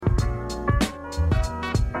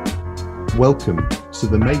Welcome to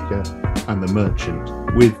The Maker and the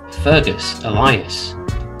Merchant with Fergus, Elias,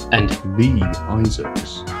 and Lee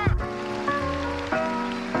Isaacs.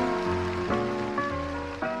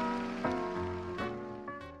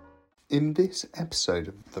 In this episode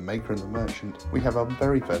of The Maker and the Merchant, we have our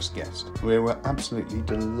very first guest. We were absolutely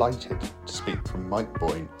delighted to speak from Mike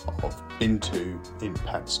Boyne of Bintu in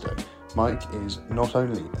Padstow. Mike is not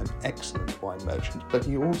only an excellent wine merchant, but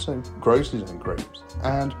he also grows his own grapes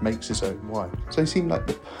and makes his own wine. So he seemed like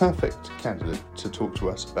the perfect candidate to talk to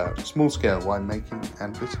us about small-scale winemaking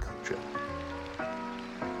and viticulture.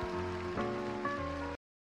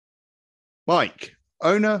 Mike,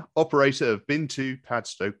 owner, operator of Bintu,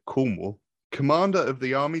 Padstow, Cornwall, commander of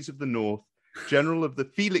the armies of the North, general of the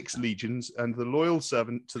Felix Legions, and the loyal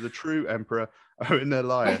servant to the true emperor, Owen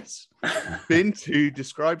Elias. Bintu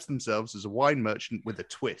describes themselves as a wine merchant with a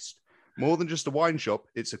twist. More than just a wine shop,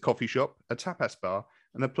 it's a coffee shop, a tapas bar,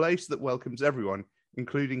 and a place that welcomes everyone,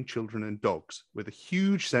 including children and dogs, with a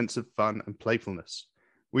huge sense of fun and playfulness.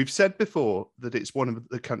 We've said before that it's one of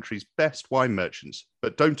the country's best wine merchants,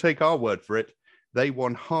 but don't take our word for it. They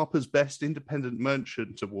won Harper's Best Independent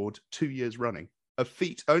Merchant Award 2 years running, a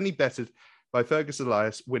feat only bettered by Fergus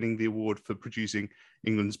Elias winning the award for producing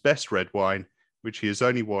England's best red wine, which he has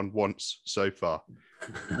only won once so far.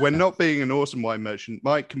 When not being an awesome wine merchant,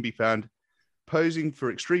 Mike can be found posing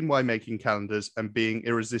for extreme winemaking calendars and being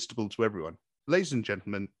irresistible to everyone. Ladies and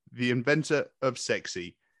gentlemen, the inventor of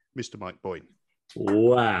sexy, Mr. Mike Boyne.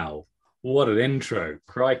 Wow. What an intro,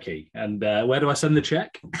 crikey. And where do I send the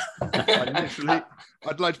check?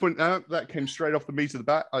 I'd like to point out that came straight off the meat of the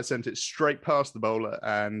bat. I sent it straight past the bowler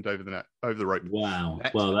and over the net, over the rope. Wow.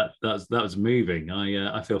 Well, that was moving.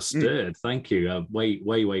 I feel stirred. Thank you.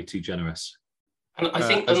 Way too generous. And I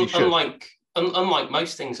think unlike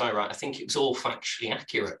most things I write, I think it was all factually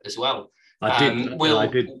accurate as well. I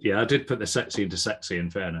did put the sexy into sexy,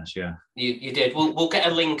 in fairness. Yeah, you did. We'll get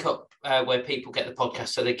a link up where people get the podcast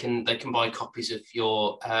so they can buy copies of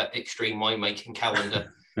your extreme winemaking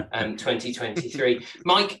calendar 2023.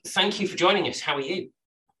 Mike, thank you for joining us. How are you?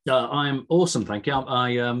 I'm awesome, thank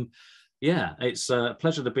you. It's a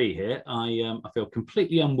pleasure to be here. I feel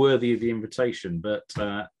completely unworthy of the invitation, but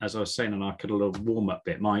as I was saying in our little warm-up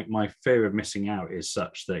bit, my fear of missing out is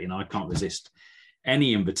such that I can't resist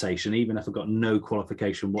any invitation, even if I've got no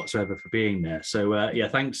qualification whatsoever for being there. So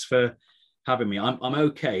thanks for having me. I'm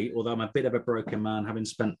okay, although I'm a bit of a broken man, having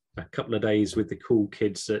spent a couple of days with the cool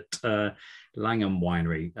kids at Langham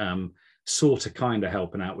Winery, sort of kind of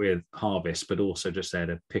helping out with harvest, but also just there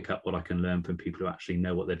to pick up what I can learn from people who actually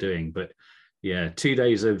know what they're doing. But 2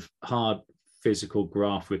 days of hard physical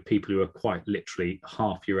graft with people who are quite literally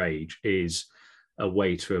half your age is a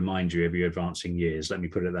way to remind you of your advancing years. Let me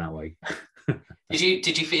put it that way.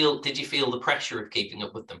 Did you feel the pressure of keeping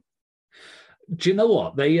up with them? Do you know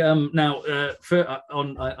what they I know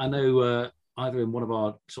either in one of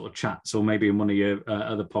our sort of chats or maybe in one of your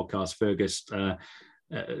other podcasts, Fergus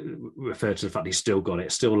referred to the fact he's still got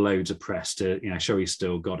it, still loads of press to show he's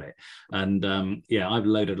still got it. And I've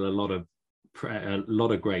loaded a lot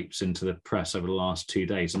of grapes into the press over the last 2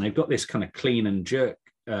 days, and they've got this kind of clean and jerk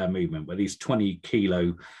movement where these 20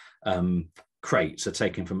 kilo crates are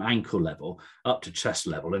taken from ankle level up to chest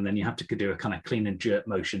level, and then you have to do a kind of clean and jerk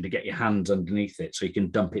motion to get your hands underneath it so you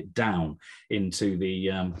can dump it down into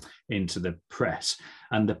the press.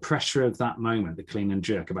 And the pressure of that moment, the clean and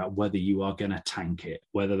jerk, about whether you are going to tank it,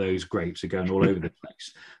 whether those grapes are going all over the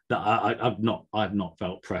place, that I've not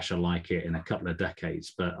felt pressure like it in a couple of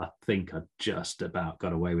decades, but I think I just about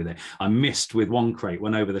got away with it. I missed with one crate,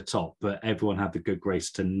 went over the top, but everyone had the good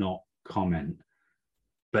grace to not comment.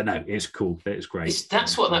 But no, it's cool. It's great.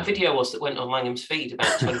 That's what that video was that went on Langham's feed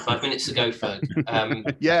about 25 minutes ago, Ferg.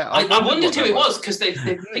 I wondered who it was because they've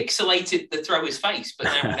pixelated the thrower's face, but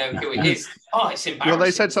now we know who it is. Oh, it's embarrassing. Well,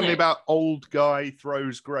 they said something about old guy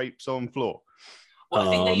throws grapes on floor. Well,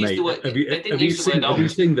 I think they used the word. Have you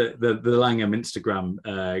seen the Langham Instagram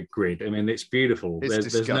grid? I mean, it's beautiful.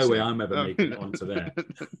 There's no way I'm ever making it onto there.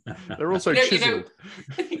 They're also chiseled.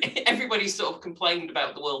 Everybody's sort of complained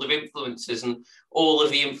about the world of influencers and all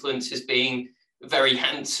of the influencers being very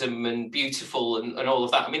handsome and beautiful and all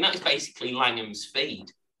of that. I mean, that's basically Langham's feed.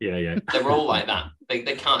 Yeah. They're all like that. They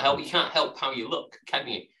can't help. You can't help how you look, can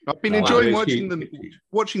you? I've been enjoying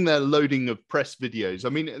watching their loading of press videos. I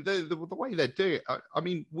mean, the way they do it. I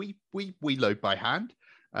mean, we load by hand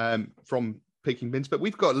from picking bins, but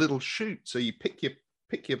we've got a little chute, so you pick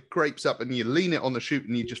your grapes up and you lean it on the chute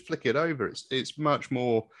and you just flick it over. It's much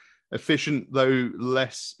more efficient though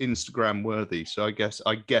less Instagram worthy. So I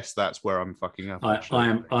guess that's where I'm fucking up.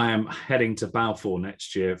 I am heading to Balfour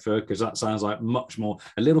next year, because that sounds like much more,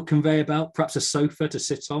 a little conveyor belt, perhaps a sofa to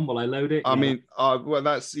sit on while I load it. I mean, well,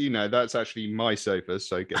 that's actually my sofa,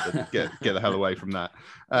 so get the hell away from that.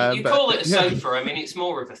 You call it a sofa. I mean, it's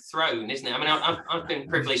more of a throne, isn't it? I mean, I've been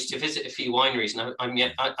privileged to visit a few wineries, and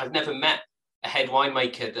I've never met a head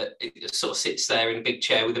winemaker that sort of sits there in a big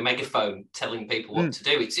chair with a megaphone telling people what to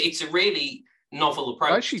do. It's a really novel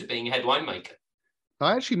approach to being a head winemaker.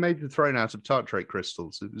 I actually made the throne out of tartrate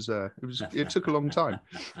crystals. It took a long time.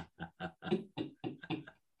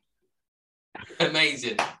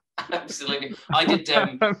 Amazing. Absolutely. I did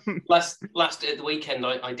last at the weekend.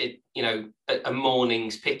 I did a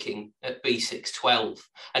morning's picking at B612,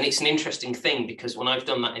 and it's an interesting thing because when I've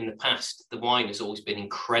done that in the past, the wine has always been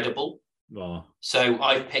incredible. Oh. So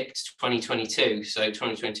I picked 2022, so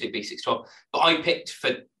 2022 B612, but I picked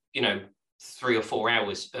for 3 or 4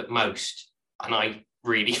 hours at most, and I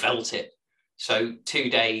really felt it. So 2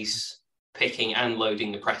 days picking and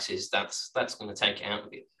loading the presses, that's going to take it out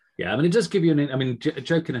of you. Yeah, I mean, it does give you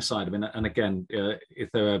joking aside, I mean, and again, if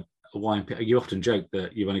there are a wine, you often joke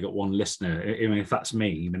that you've only got one listener. I mean, if that's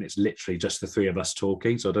me, I mean, it's literally just the three of us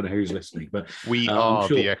talking, so I don't know who's listening, but we are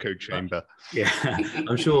the echo chamber. Yeah,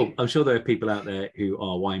 I'm sure there are people out there who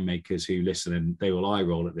are winemakers who listen, and they will eye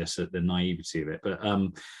roll at this, at the naivety of it.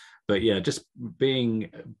 But yeah, just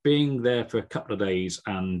being there for a couple of days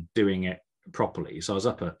and doing it properly. So I was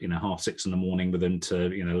up at 6:30 in the morning with them to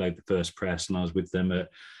load the first press, and I was with them at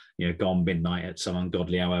gone midnight at some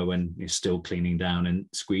ungodly hour when you're still cleaning down and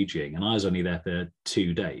squeegeeing. And I was only there for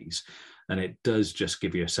 2 days, and it does just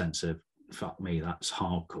give you a sense of, fuck me, that's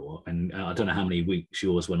hardcore. And I don't know how many weeks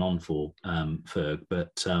yours went on for, Ferg,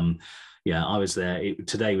 but yeah, I was there.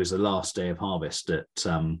 Today was the last day of harvest at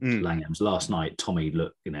Langham's. Last night, Tommy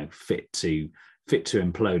looked, fit to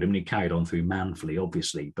implode. I mean, he carried on through manfully,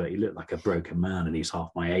 obviously, but he looked like a broken man, and he's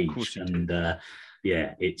half my age. And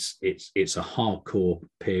yeah, it's a hardcore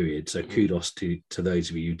period. So kudos to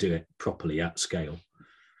those of you who do it properly at scale.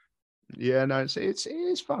 Yeah, no,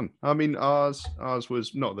 it's fun. I mean, ours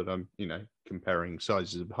was not that I'm comparing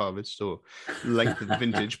sizes of harvest or length of the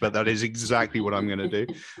vintage, but that is exactly what I'm going to do.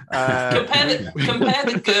 Compare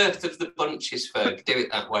the girth of the bunches, Ferg. Do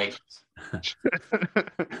it that way.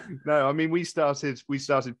 No, I mean, we started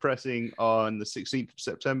pressing on the 16th of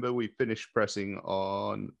September. We finished pressing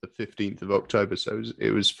on the 15th of October. So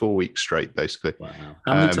it was 4 weeks straight, basically. Wow.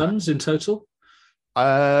 How many tons in total?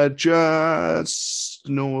 Just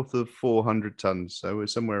north of 400 tons. So we're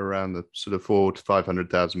somewhere around the sort of 400,000 to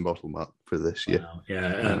 500,000 bottle mark for this year. Wow. Yeah,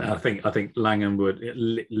 and I think Langham would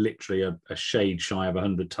literally a shade shy of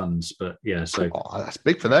 100 tons. But yeah, so that's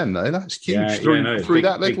big for them, though. That's huge through big,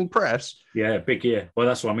 that little press. Yeah, big year. Well,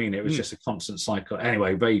 that's what I mean. It was just a constant cycle.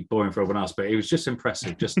 Anyway, very boring for everyone else, but it was just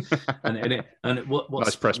impressive. Just what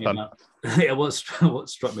nice press pun. What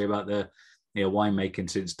struck me about the winemaking,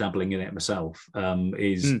 since dabbling in it myself,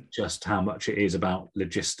 is just how much it is about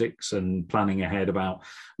logistics and planning ahead about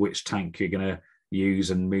which tank you're going to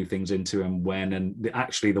use and move things into and when. And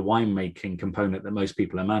actually, the winemaking component that most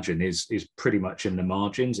people imagine is pretty much in the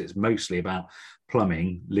margins. It's mostly about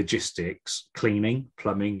plumbing, logistics, cleaning.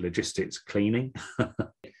 Plumbing, logistics, cleaning.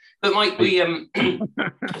 But Mike, we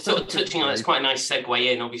sort of touching on it's quite a nice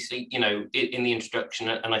segue in. Obviously, in the introduction,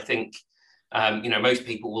 and I think. Most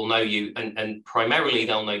people will know you, and primarily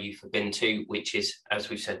they'll know you for Bin 2, which is, as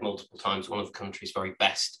we've said multiple times, one of the country's very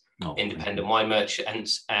best independent wine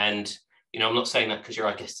merchants. And, I'm not saying that because you're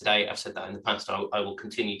our guest today. I've said that in the past. I will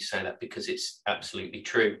continue to say that because it's absolutely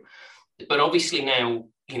true. But obviously now,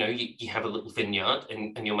 you have a little vineyard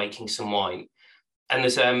and you're making some wine. And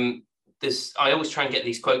I always try and get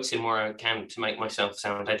these quotes in where I can to make myself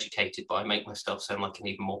sound educated, but I make myself sound like an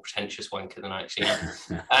even more pretentious wanker than I actually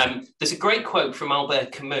am. There's a great quote from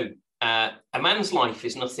Albert Camus. A man's life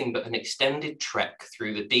is nothing but an extended trek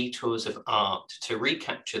through the detours of art to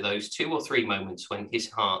recapture those 2 or 3 moments when his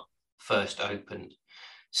heart first opened.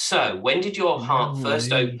 So when did your heart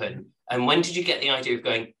first open? And when did you get the idea of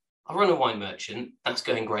going, I'll run a wine merchant, that's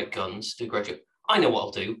going great guns, do a great job. I know what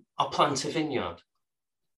I'll do. I'll plant a vineyard.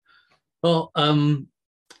 Well,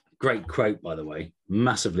 great quote, by the way.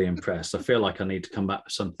 Massively impressed. I feel like I need to come back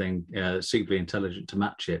with something suitably intelligent to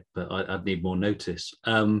match it, but I'd need more notice.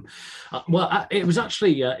 It was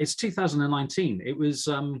actually, it's 2019. It was,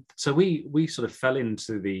 so we sort of fell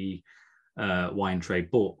into the wine trade.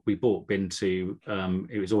 We bought Bin 2,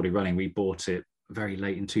 it was already running. We bought it very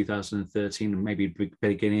late in 2013, maybe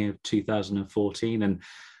beginning of 2014,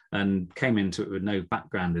 and came into it with no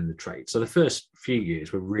background in the trade. So the first few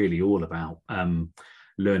years were really all about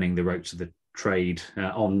learning the ropes of the trade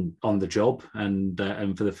on the job, and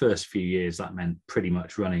for the first few years that meant pretty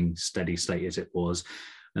much running steady state as it was.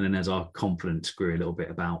 And then as our confidence grew a little bit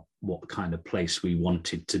about what kind of place we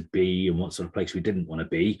wanted to be and what sort of place we didn't want to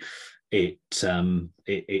be, it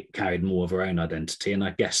carried more of our own identity. And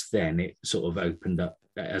I guess then it sort of opened up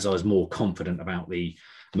as I was more confident about the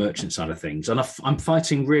merchant side of things. And I'm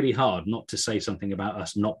fighting really hard not to say something about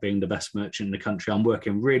us not being the best merchant in the country. I'm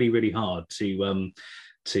working really, really hard to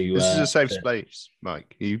this is a safe space,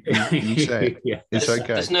 Mike. You say it. Yeah. It's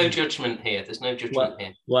okay. There's no judgment here.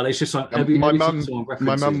 Well, it's just like my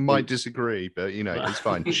mum might disagree, but it's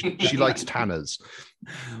fine. She likes tanners.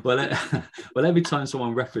 Well, every time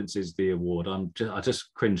someone references the award, I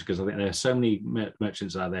just cringe, because I think there are so many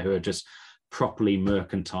merchants out there who are just properly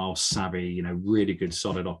mercantile savvy, really good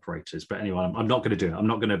solid operators. But anyway, I'm not going to do it. I'm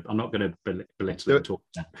not going to belittle and talk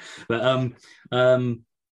about that. But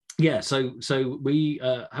yeah, so we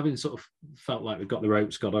having sort of felt like we got the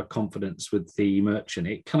ropes, got our confidence with the merchant.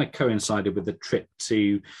 It kind of coincided with the trip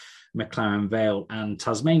to McLaren Vale and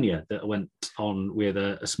Tasmania that I went on with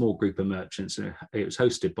a small group of merchants. It was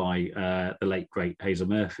hosted by the late great Hazel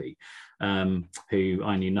Murphy, who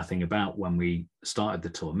I knew nothing about when we started the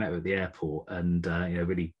tour. Met her at the airport, and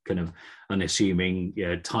really kind of unassuming,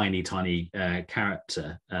 tiny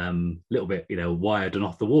character, little bit wired and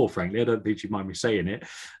off the wall, frankly. I don't think she'd mind me saying it,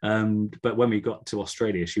 but when we got to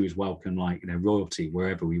Australia, she was welcomed like royalty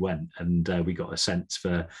wherever we went, and we got a sense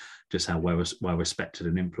for just how well respected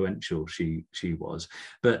and influential she was.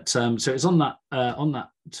 But so it's on that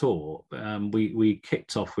tour, we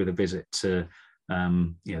kicked off with a visit to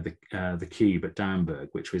the Cube at Darrenberg,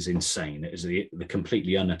 which was insane. It was the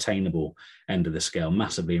completely unattainable end of the scale,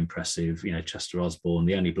 massively impressive. Chester Osborne,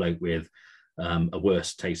 the only bloke with a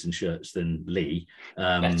worse taste in shirts than Lee.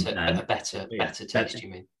 Better taste, you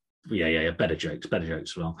mean? Yeah, better jokes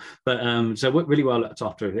as well. But so really well looked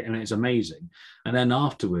after it, and it's amazing. And then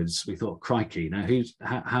afterwards, we thought, crikey, now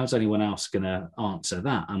how's anyone else going to answer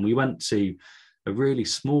that? And we went to a really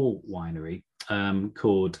small winery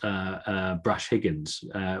called Brash Higgins,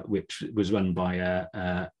 which was run by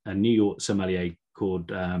a New York sommelier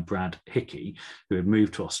called Brad Hickey, who had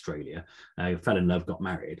moved to Australia, fell in love, got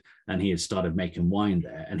married, and he had started making wine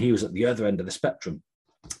there. And he was at the other end of the spectrum.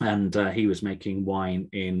 And he was making wine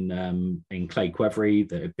in clay Quevry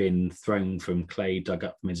that had been thrown from clay dug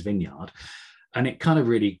up from his vineyard, and it kind of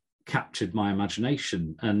really captured my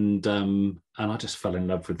imagination. And I just fell in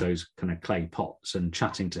love with those kind of clay pots, and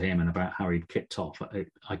chatting to him and about how he'd kicked off.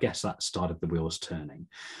 I guess that started the wheels turning.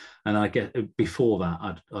 And I guess before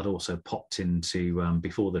that, I'd also popped into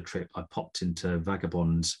before the trip, I popped into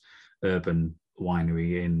Vagabond's urban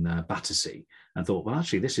winery in Battersea, and thought, well,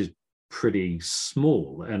 actually, this is pretty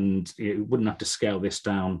small, and it wouldn't have to scale this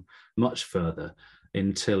down much further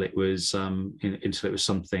until it was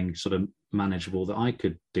something sort of manageable that I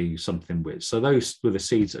could do something with. So those were the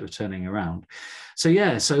seeds that were turning around. So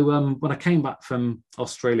when I came back from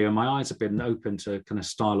Australia, my eyes have been open to kind of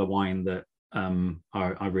style of wine that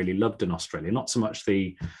I really loved in Australia. Not so much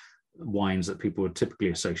the wines that people would typically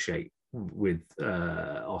associate with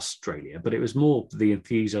Australia, but it was more the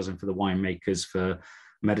enthusiasm for the winemakers for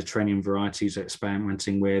Mediterranean varieties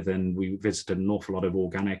experimenting with, and we visited an awful lot of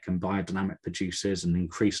organic and biodynamic producers, and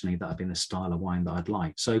increasingly that had been the style of wine that I'd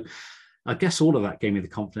like. So I guess all of that gave me the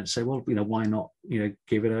confidence to say, well, why not,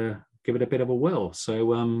 give it a bit of a whirl.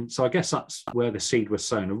 So I guess that's where the seed was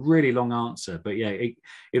sown. A really long answer, but yeah,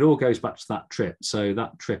 it all goes back to that trip. So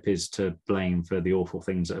that trip is to blame for the awful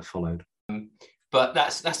things that have followed. But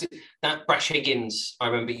that's that Brash Higgins. I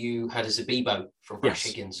remember you had a Zabibo from Brash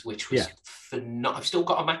Higgins, which was phenomenal. I've still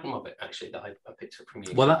got a magnum of it actually that I picked up from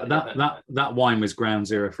you. Well, that wine was ground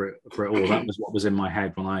zero for it all. That was what was in my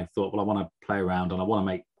head when I thought, well, I want to play around and I want to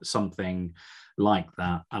make something like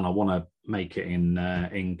that, and I want to make it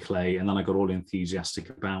in clay. And then I got all enthusiastic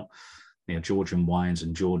about Georgian wines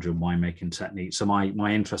and Georgian winemaking techniques. So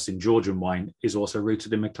my interest in Georgian wine is also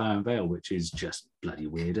rooted in McLaren Vale, which is just bloody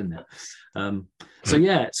weird, isn't it? It's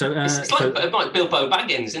like Bilbo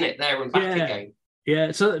Baggins, isn't it? There and back again.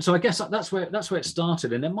 Yeah. So I guess that's where it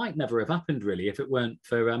started, and it might never have happened really if it weren't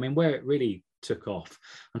for where it really took off.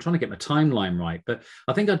 I'm trying to get my timeline right, but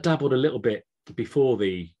I think I dabbled a little bit before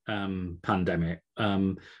the pandemic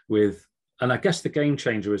with, and I guess the game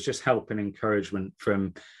changer was just help and encouragement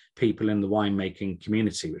from people in the winemaking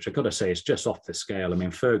community, which I've got to say is just off the scale. I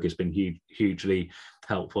mean, Ferg has been hugely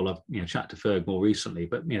helpful. I've chatted to Ferg more recently,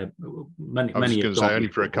 but many. I was going to say only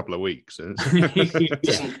for a couple of weeks.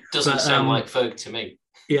 doesn't sound like Ferg to me.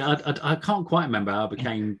 Yeah, I can't quite remember how I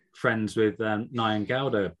became friends with Nyan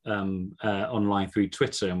Gowda online through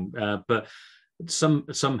Twitter, but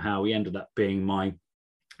somehow he ended up being my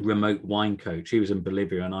remote wine coach. He was in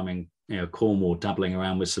Bolivia and I'm in Cornwall, dabbling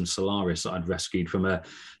around with some Solaris that I'd rescued from a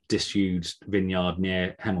disused vineyard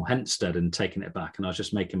near Hemel Hempstead and taking it back. And I was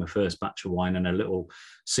just making my first batch of wine and a little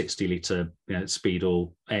 60-litre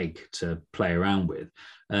Speedall egg to play around with.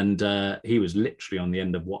 And he was literally on the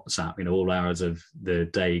end of WhatsApp, all hours of the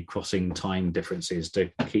day, crossing time differences to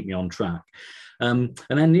keep me on track. And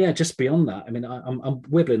then, just beyond that, I mean, I'm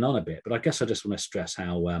wibbling on a bit, but I guess I just want to stress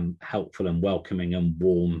how helpful and welcoming and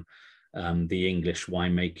warm the English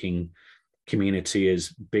winemaking community has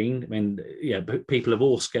been. I mean, people of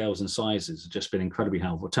all scales and sizes have just been incredibly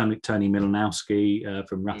helpful. Tony Milanowski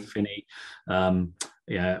from Rathfinny,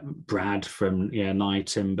 Brad from Nye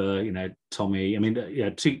Timber, Tommy. I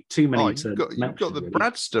mean, too many. You've got the really.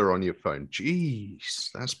 Bradster on your phone. Jeez,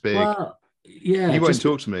 that's big. Well, he won't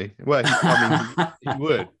talk to me. Well, he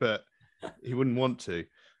would, but he wouldn't want to.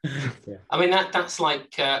 I mean, that's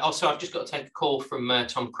like. Also, I've just got to take a call from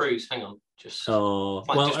Tom Cruise. Hang on, just. No,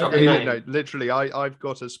 literally, I've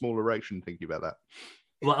got a small erection thinking about that.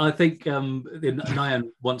 Well, I think Nyan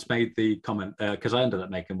once made the comment because I ended up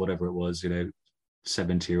making whatever it was,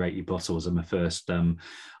 70 or 80 bottles of my first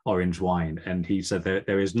orange wine, and he said that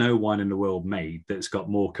there is no wine in the world made that's got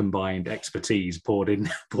more combined expertise poured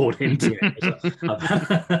into it.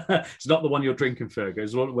 It's not the one you're drinking, Fergus.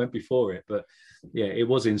 It's the one that went before it, but it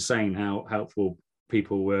was insane how helpful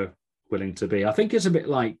people were willing to be. I think it's a bit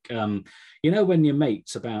like when your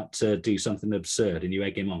mate's about to do something absurd and you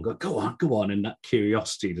egg him on, go on, and that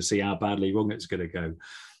curiosity to see how badly wrong it's going to go.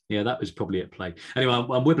 Yeah, that was probably at play. Anyway,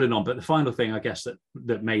 I'm wibbling on, but the final thing I guess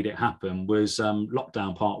that made it happen was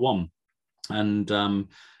lockdown part 1, and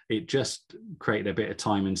it just created a bit of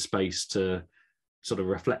time and space to sort of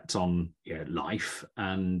reflect on life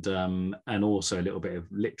and also a little bit of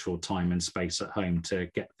literal time and space at home to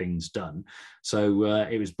get things done. So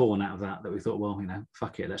it was born out of that we thought, well,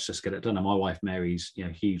 fuck it, let's just get it done. And my wife Mary's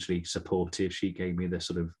hugely supportive. She gave me the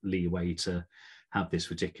sort of leeway to have this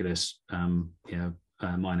ridiculous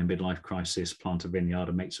minor midlife crisis, plant a vineyard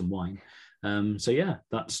and make some wine.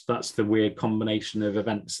 That's the weird combination of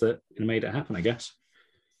events that made it happen, I guess.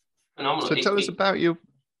 So tell us about your.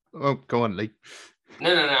 Oh, go on, Lee.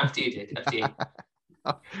 No. After you.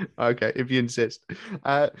 Okay, if you insist.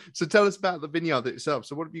 So tell us about the vineyard itself.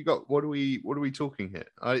 So what have you got? What are we talking here?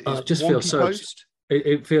 It just feels so.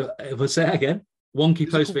 It feels. We'll say it again. Wonky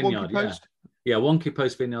Post Vineyard. Wonky Post? Yeah, Wonky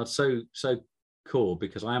Post Vineyard. So cool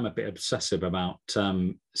because I am a bit obsessive about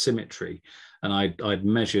symmetry, and I'd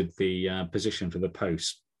measured the position for the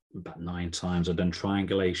post about 9 times. I've done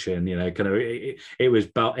triangulation, it was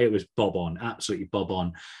bob on, absolutely bob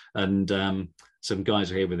on. And some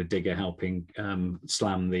guys are here with a digger helping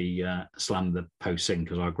slam the posts in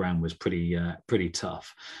because our ground was pretty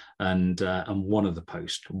tough. And one of the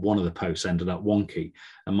posts ended up wonky.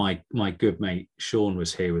 And my good mate Sean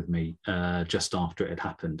was here with me just after it had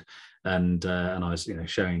happened. And I was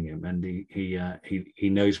showing him, and he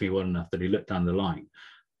knows me well enough that he looked down the line.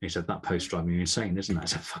 He said, "That post drive me insane, isn't it?" I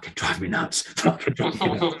said, "Fucking drive me nuts." Fucking drive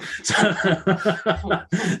me nuts.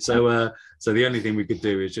 So the only thing we could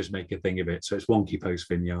do is just make a thing of it. So it's Wonky Post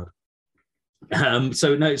Vineyard.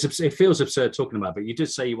 So no, it feels absurd talking about, but you did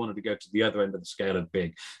say you wanted to go to the other end of the scale of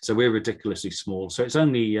big. So we're ridiculously small. So it's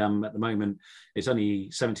only at the moment it's only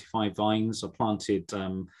 75 vines. I planted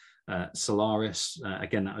Solaris.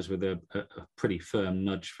 Again, that was with a pretty firm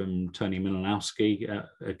nudge from Tony Milanowski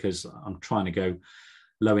because I'm trying to go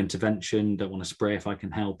low intervention, don't want to spray if I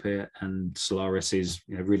can help it. And Solaris is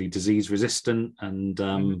really disease resistant and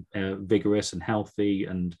vigorous and healthy.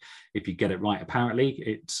 And if you get it right,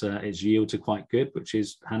 apparently its yields are quite good, which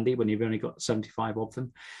is handy when you've only got 75 of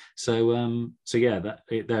them. So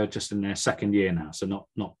they're just in their second year now, so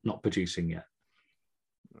not producing yet.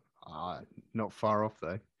 Not far off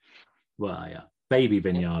though. Well, yeah, baby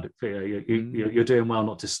vineyard. You're doing well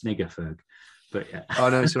not to snigger, Ferg. But yeah. Oh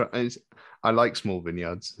no, I like small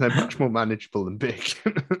vineyards. They're much more manageable than big.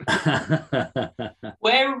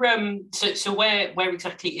 Where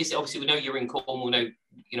exactly is it? Obviously, we know you're in Cornwall. We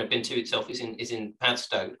know Bintu itself is in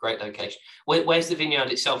Padstow, great location. Where's the vineyard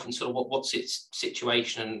itself, and sort of what's its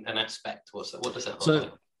situation and aspect? What does that look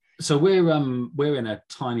like? So we're in a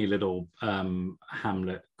tiny little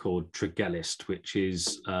hamlet called Tregelist, which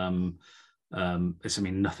is it's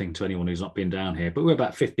nothing to anyone who's not been down here, but we're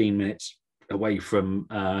about 15 minutes away from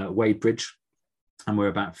Wadebridge, and we're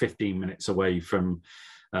about 15 minutes away from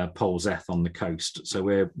Polzeth on the coast. So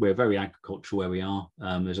we're very agricultural where we are.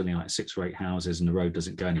 There's only like 6 or 8 houses and the road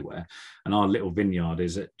doesn't go anywhere. And our little vineyard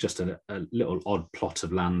is just a little odd plot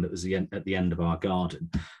of land that was at the end of our garden,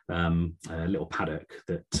 a little paddock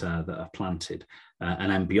that I've planted.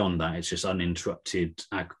 And then beyond that, it's just uninterrupted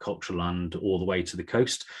agricultural land all the way to the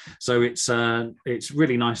coast. So it's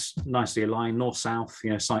really nicely aligned, north-south,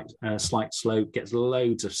 slight slope, gets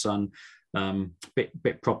loads of sun.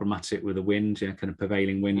 Bit problematic with the wind, kind of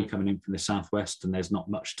prevailing wind coming in from the southwest, and there's not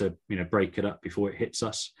much to break it up before it hits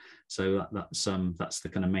us. So that's the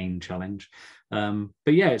kind of main challenge.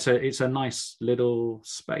 But yeah, it's a nice little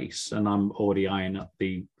space, and I'm already eyeing up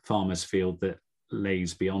the farmer's field that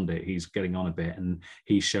lays beyond it. He's getting on a bit, and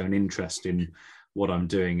he's shown interest in what I'm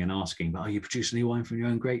doing and asking, "Are you producing any wine from your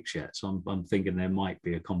own grapes yet?" So I'm thinking there might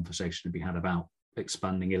be a conversation to be had about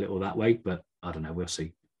expanding a little that way, but I don't know. We'll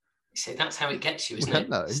see. See, that's how it gets you, isn't it?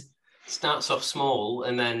 No. Starts off small,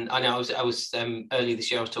 and then I know I was earlier this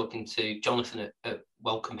year. I was talking to Jonathan at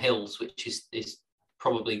Welcome Hills, which is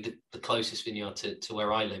probably the closest vineyard to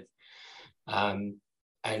where I live,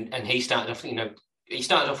 and he started off. He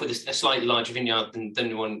started off with a slightly larger vineyard than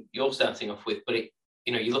the one you're starting off with, but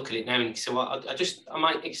you look at it now and you say, well, I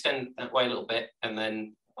might extend that way a little bit, and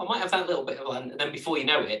then I might have that little bit of land, and then before you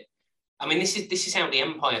know it, I mean, this is how the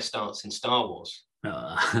Empire starts in Star Wars.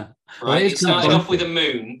 Right, it started off with a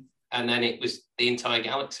moon, and then it was the entire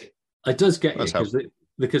galaxy. It does get you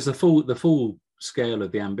because the full scale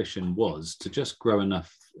of the ambition was to just grow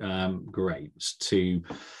enough grapes to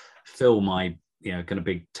fill my kind of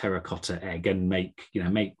big terracotta egg and make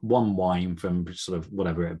one wine from sort of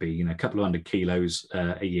whatever it be, a couple of 100 kilos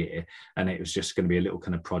a year, and it was just going to be a little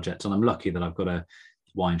kind of project. And I'm lucky that I've got a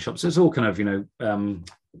wine shop, so it's all kind of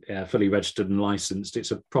fully registered and licensed.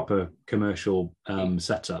 It's a proper commercial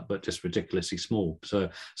setup, but just ridiculously small. So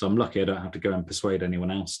I'm lucky I don't have to go and persuade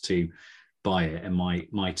anyone else to buy it, and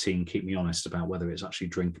my team keep me honest about whether it's actually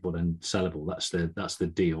drinkable and sellable. That's the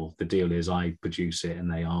deal. The deal is I produce it,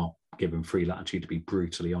 and they are given free latitude to be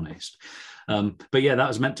brutally honest. But yeah, that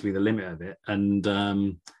was meant to be the limit of it,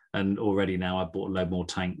 and already now I've bought a load more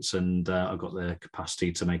tanks, and I've got the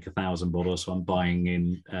capacity to make 1,000 bottles. So I'm buying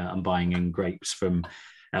in grapes from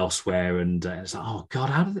elsewhere, and it's like, oh god,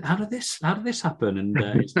 how did this happen? And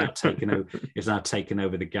it's now taken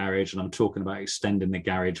over the garage, and I'm talking about extending the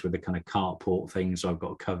garage with a kind of carport thing, so I've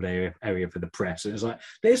got a covered area for the press, and it's like,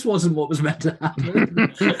 this wasn't what was meant to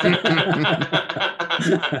happen.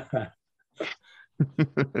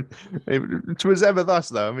 It was ever thus,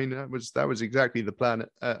 though. I mean, that was exactly the plan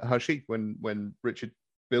at Hashik when Richard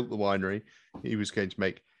built the winery. He was going to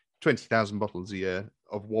make 20,000 bottles a year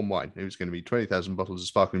of one wine. It was going to be 20,000 bottles of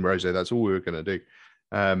sparkling rosé. That's all we were going to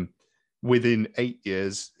do. Within 8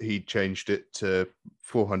 years, he changed it to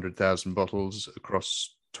 400,000 bottles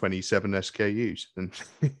across 27 SKUs, and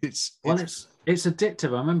it's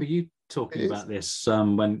addictive. I remember you talking about this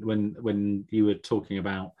when you were talking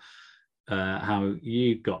about how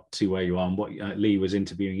you got to where you are, and what Lee was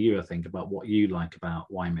interviewing you, I think, about what you like about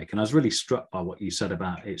winemaking. I was really struck by what you said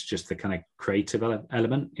about it's just the kind of creative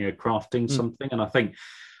element, crafting something. And I think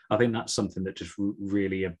that's something that just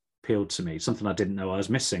really appealed to me. Something I didn't know I was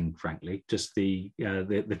missing, frankly. Just the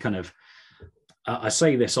kind of I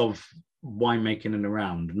say this of winemaking and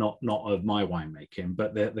around, not of my winemaking,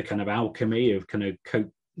 but the kind of alchemy of kind of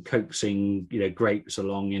coaxing grapes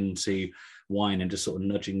along into wine and just sort of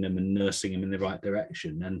nudging them and nursing them in the right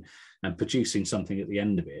direction, and producing something at the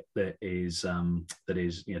end of it that is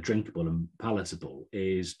drinkable and palatable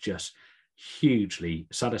is just hugely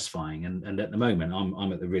satisfying. And at the moment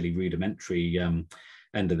I'm at the really rudimentary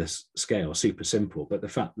end of this scale, super simple, but the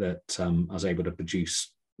fact that I was able to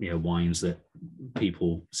produce wines that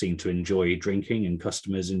people seem to enjoy drinking and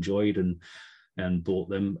customers enjoyed and bought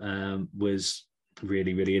them was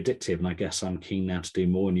really, really addictive. And I guess I'm keen now to do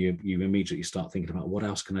more, and you immediately start thinking about what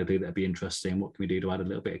else can I do that'd be interesting, what can we do to add a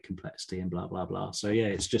little bit of complexity and blah blah blah. So yeah,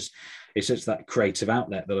 it's just that creative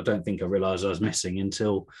outlet that I don't think I realized I was missing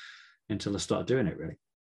until I started doing it, really.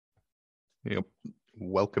 Yep.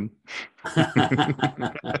 Welcome.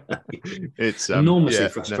 It's enormously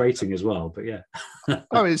frustrating as well, but yeah.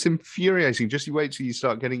 Oh, it's infuriating. Just you wait till you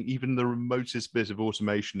start getting even the remotest bit of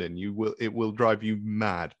automation in. It will drive you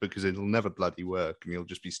mad, because it'll never bloody work, and you'll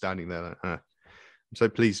just be standing there like, I'm so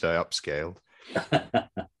pleased I upscaled. I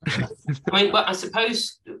mean, well, I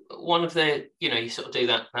suppose one of the, you sort of do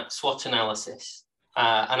that SWOT analysis,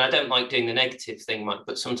 and I don't like doing the negative thing, Mike,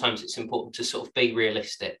 but sometimes it's important to sort of be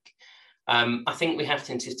realistic. I think we have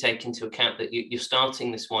to take into account that you're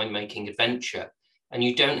starting this winemaking adventure, and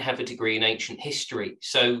you don't have a degree in ancient history.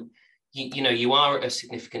 So you are at a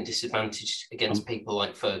significant disadvantage against people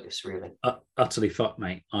like Fergus, really. Utterly fucked,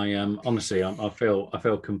 mate. I honestly, I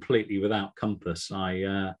feel completely without compass.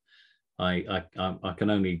 I can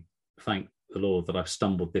only thank the Lord that I've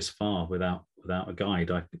stumbled this far without a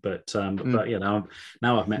guide. But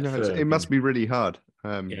now I've met. It must be really hard.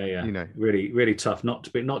 Really, really tough not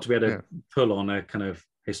to be able to pull on a kind of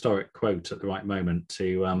historic quote at the right moment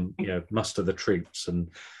to muster the troops and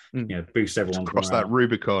boost everyone, cross that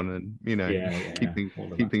Rubicon and keep things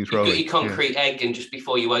rolling. You've got your concrete egg, and just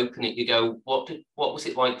before you open it, you go, what was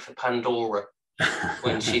it like for Pandora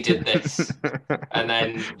when she did this? And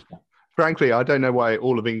then, frankly, I don't know why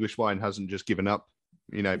all of English wine hasn't just given up,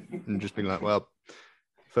 and just been like, well,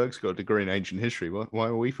 Ferg's got a degree in ancient history. Why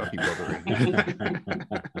are we fucking bothering?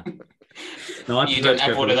 No, you don't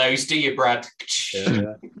have one of those, do you, Brad?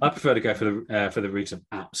 Yeah. I prefer to go for the route of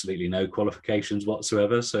absolutely no qualifications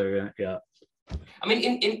whatsoever. So I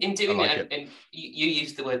mean, in doing it, and you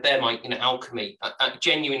used the word there, Mike. Alchemy.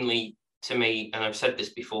 Genuinely, to me, and I've said this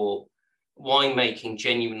before, winemaking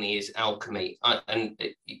genuinely is alchemy.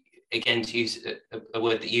 Again, to use a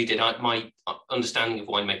word that you did, my understanding of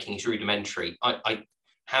winemaking is rudimentary. I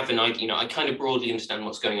have an idea, I kind of broadly understand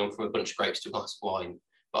what's going on from a bunch of grapes to a glass of wine,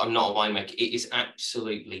 but I'm not a winemaker. It is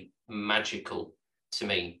absolutely magical to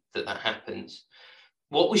me that happens.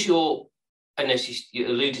 What was I know you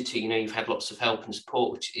alluded to, you've had lots of help and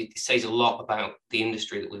support, which it says a lot about the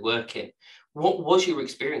industry that we work in. What was your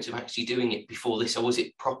experience of actually doing it before this, or was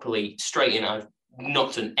it properly straight in? I've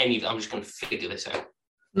not done any of it. I'm just going to figure this out.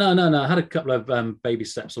 No. I had a couple of baby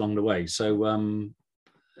steps along the way. So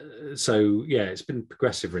it's been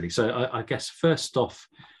progressive, really. So I guess first off,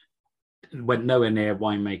 went nowhere near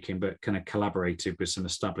winemaking, but kind of collaborated with some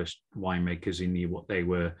established winemakers who knew what they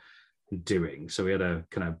were doing. So we had a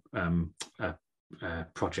kind of a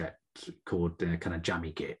project called kind of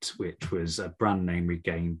Jammy Git, which was a brand name we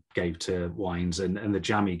gave to wines, and the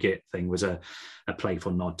Jammy Git thing was a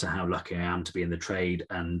playful nod to how lucky I am to be in the trade,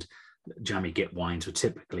 and Jammy Git wines were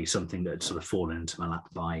typically something that had sort of fallen into my lap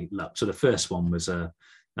by luck. So the first one was a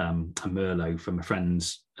Merlot from a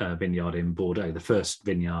friend's vineyard in Bordeaux, the first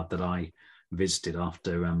vineyard that I visited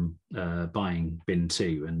after buying bin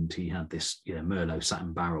 2, and he had this Merlot sat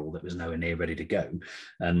in barrel that was nowhere near ready to go,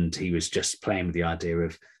 and he was just playing with the idea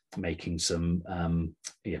of making some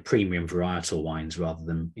premium varietal wines rather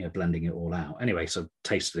than blending it all out. Anyway, so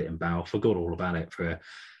tasted it in barrel, forgot all about it for a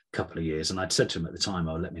couple of years, and I'd said to him at the time,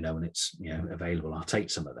 "Oh, let me know when it's available. I'll take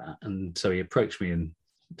some of that." And so he approached me in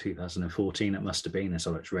 2014, it must have been,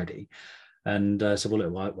 so it's ready. And said, "Well,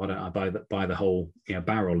 look, why don't I buy the whole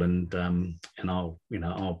barrel, and I'll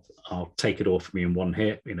take it all from you in one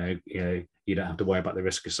hit. You don't have to worry about the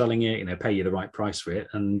risk of selling it. Pay you the right price for it,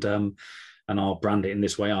 and I'll brand it in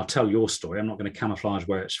this way. I'll tell your story. I'm not going to camouflage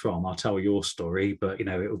where it's from. I'll tell your story, but it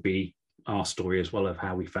will be our story as well of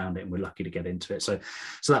how we found it, and we're lucky to get into it." So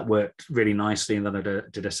that worked really nicely. And then I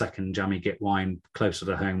did a second Jammy Git wine closer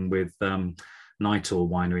to home with Nightor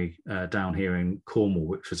Winery down here in Cornwall,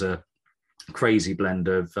 which was a crazy blend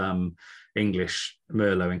of English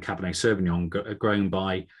Merlot and Cabernet Sauvignon grown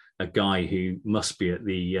by a guy who must be at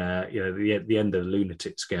the end of the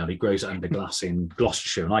lunatic scale. He grows it under glass in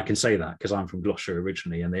Gloucestershire, and I can say that because I'm from Gloucestershire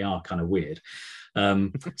originally, and they are kind of weird.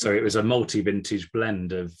 So it was a multi-vintage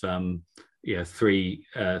blend of three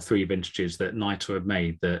vintages that Nightor had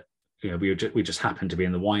made that we just happened to be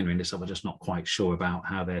in the winery, and so we're just not quite sure about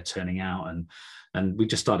how they're turning out, and we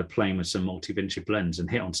just started playing with some multi-vintage blends and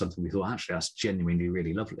hit on something we thought, actually, that's genuinely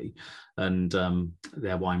really lovely. And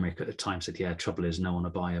their winemaker at the time said, "Yeah, trouble is no one will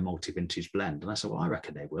buy a multi-vintage blend." And I said, "Well, I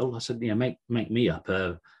reckon they will." I said, make me up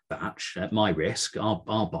a batch at my risk.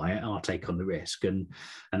 I'll buy it. I'll take on the risk. And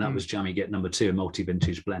that was Jammy Git number 2, a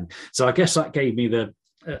multi-vintage blend. So I guess that gave me the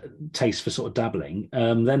taste for sort of dabbling.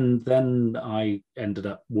 Then I ended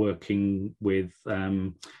up working with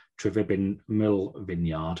Trevibin Mill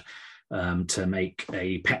Vineyard to make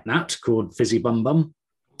a pet nat called Fizzy Bum Bum,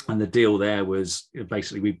 and the deal there was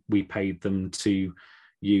basically we paid them to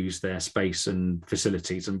use their space and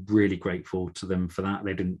facilities. I'm really grateful to them for that.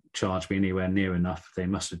 They didn't charge me anywhere near enough. They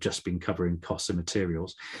must have just been covering costs and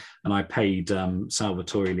materials. And I paid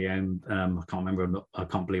Salvatore Leone, I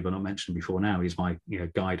can't believe I'm not mentioned before now. He's my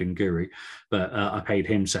guide and guru, but I paid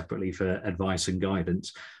him separately for advice and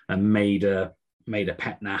guidance, and made a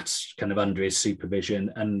pet nat kind of under his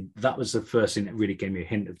supervision. And that was the first thing that really gave me a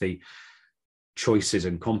hint of the choices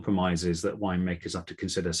and compromises that winemakers have to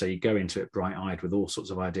consider. So you go into it bright-eyed with all sorts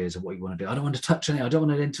of ideas of what you want to do. I don't want to touch on it. I don't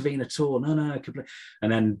want to intervene at all. No.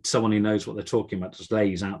 And then someone who knows what they're talking about just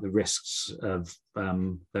lays out the risks of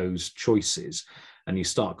those choices. and you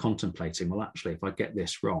start contemplating, well, actually, if I get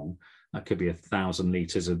this wrong, that could be 1,000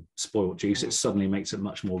 litres of spoilt juice. It suddenly makes it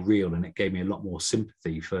much more real, and it gave me a lot more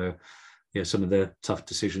sympathy for some of the tough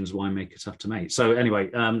decisions winemakers have to make. So anyway,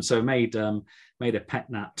 so made a pet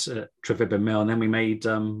nat at Trevibben Mill, and then we made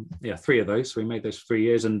 3 of those. So we made those for 3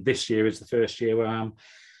 years, and this year is the first year where I'm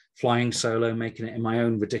flying solo, making it in my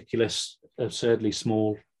own ridiculous, absurdly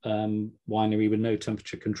small winery with no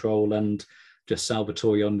temperature control, and just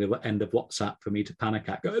Salvatore on the end of WhatsApp for me to panic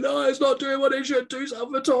at, going, no, it's not doing what it should do,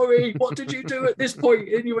 Salvatore. What did you do at this point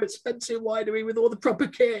in your expensive winery with all the proper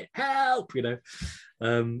kit? Help,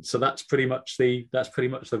 So that's pretty much the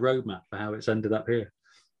roadmap for how it's ended up here.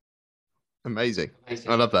 Amazing.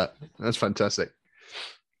 I love that. That's fantastic.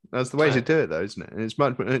 That's the way to do it, though, isn't it? And it's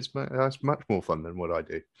much more fun than what I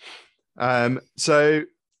do. So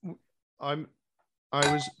I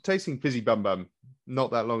was tasting Fizzy Bum Bum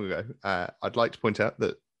not that long ago. I'd like to point out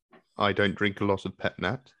that I don't drink a lot of pet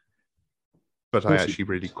nat, but I actually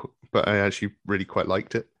really quite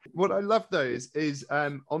liked it. What I love though is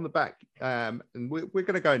on the back, and we're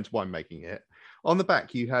going to go into winemaking here. On the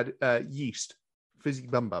back, you had yeast, Fizzy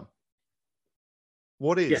Bum Bum.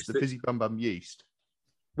 What is the Fizzy Bum Bum yeast?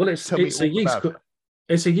 Well, it's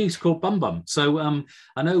a yeast called Bum Bum. So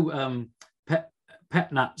I know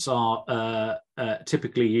pet nats are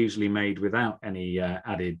typically usually made without any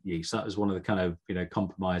added yeast. That was one of the kind of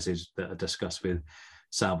compromises that I discussed with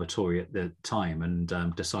Salvatore at the time,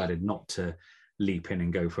 and decided not to leap in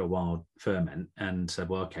and go for a wild ferment, and said,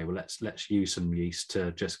 well, okay, well let's use some yeast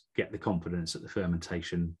to just get the confidence that the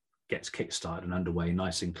fermentation gets kickstarted and underway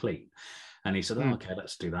nice and clean. And he said, oh, okay,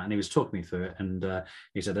 let's do that. And he was talking me through it. And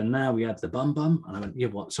he said, and now we add the Bum Bum. And I went, yeah,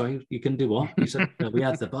 what? Sorry, you can do what? He said, we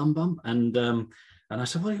add the Bum Bum. And I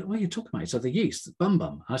said, what are you talking about? He said, the yeast, Bum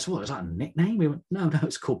Bum. And I said, what, is that a nickname? He went, no,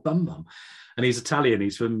 it's called Bum Bum. And he's Italian.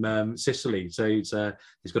 He's from Sicily. So he's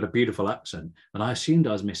got a beautiful accent. And I assumed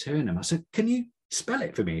I was mishearing him. I said, can you spell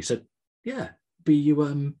it for me? He said, yeah,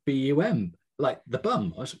 B-U-M, like the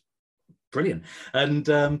bum. I was brilliant.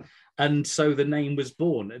 And so the name was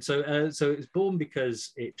born. And so it was born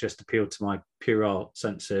because it just appealed to my puerile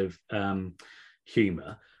sense of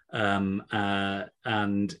humour. And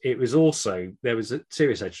it was also, there was a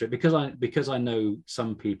serious edge to it, because I know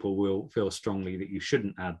some people will feel strongly that you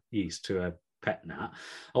shouldn't add yeast to a pet nat.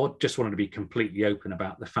 I just wanted to be completely open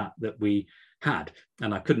about the fact that we had,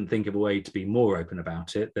 and I couldn't think of a way to be more open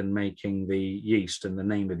about it than making the yeast and the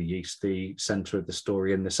name of the yeast the centre of the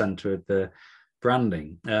story and the centre of the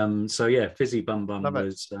branding. So yeah, Fizzy Bum Bum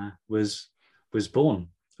was born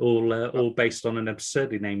all based on an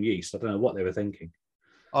absurdly named yeast. I don't know what they were thinking.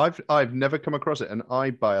 I've never come across it, and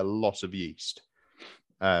I buy a lot of yeast.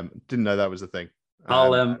 Didn't know that was a thing.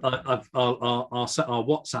 I'll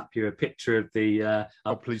WhatsApp you a picture of the.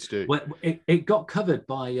 Please do. It got covered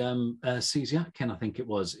by Susie Atkin, I think it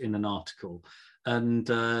was, in an article, and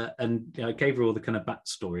I gave her all the kind of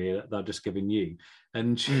backstory that I've just given you,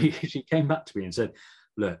 and she came back to me and said,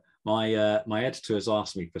 "Look, my editor has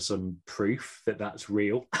asked me for some proof that that's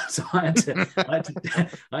real, so I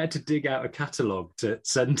had to dig out a catalogue to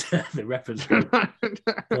send her the reference code.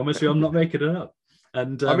 Promise you, I'm not making it up."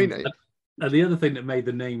 And and the other thing that made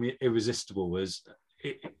the name irresistible was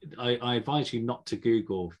I advise you not to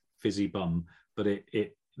Google Fizzy Bum, but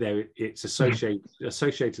it's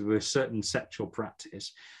associated with a certain sexual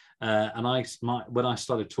practice. And when I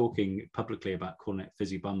started talking publicly about calling it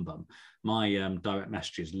Fizzy Bum Bum, my direct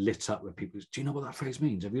messages lit up with people. Do you know what that phrase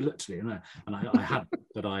means? Have you looked at it? And I hadn't,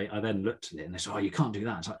 but I then looked at it, and they said, "Oh, you can't do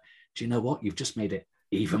that." It's like, do you know what? You've just made it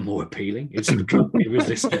even more appealing. It's become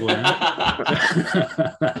irresistible now.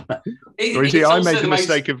 I made the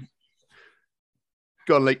mistake of.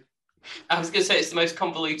 Go on, Lee. I was going to say it's the most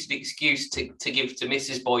convoluted excuse to give to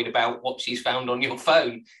Mrs. Boyd about what she's found on your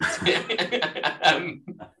phone.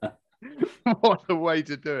 What a way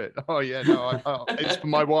to do it! Oh yeah, no, it's for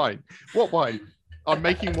my wine. What wine? I'm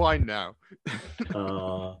making wine now.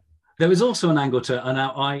 There was also an angle to, and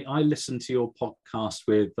I listened to your podcast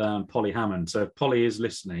with Polly Hammond. So if Polly is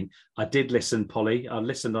listening, I did listen, Polly. I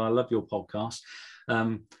listened, and I love your podcast.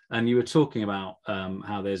 And you were talking about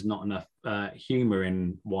how there's not enough humour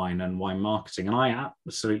in wine and wine marketing, and I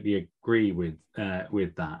absolutely agree with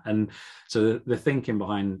that. And so the thinking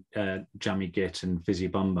behind Jammy Git and Fizzy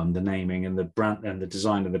Bum Bum, the naming and the brand and the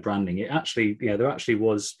design of the branding, it actually, there actually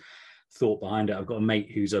was thought behind it. I've got a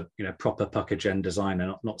mate who's a proper pucker gen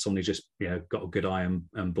designer, not someone who just got a good eye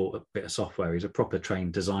and bought a bit of software. He's a proper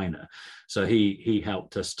trained designer, so he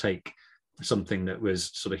helped us take something that was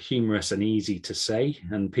sort of humorous and easy to say,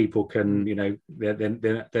 and people can they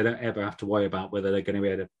don't ever have to worry about whether they're going to be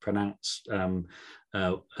able to pronounce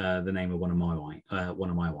the name of one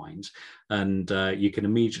of my wines, and you can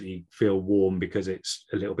immediately feel warm because it's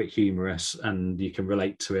a little bit humorous and you can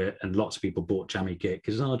relate to it. And lots of people bought Jammy Git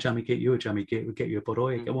because Jammy Git, you're a Jammy Git, we'll get you a bottle,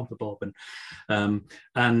 get one for Bob,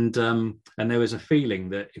 and there was a feeling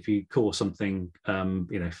that if you call something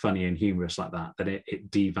funny and humorous like that, then it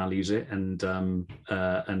devalues it, and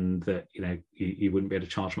that you wouldn't be able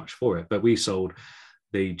to charge much for it. But we sold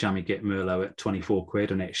the Jammy Git Merlot at 24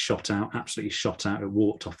 quid, and it absolutely shot out. It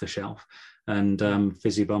walked off the shelf. And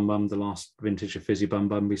Fizzy Bum Bum, the last vintage of Fizzy Bum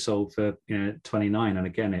Bum, we sold for 29, and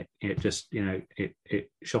again it just it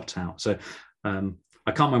shot out. So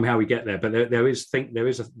I can't remember how we get there, but there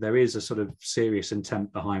is a sort of serious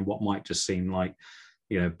intent behind what might just seem like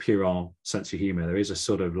puerile sense of humor. There is a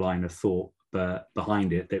sort of line of thought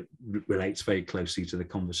behind it that relates very closely to the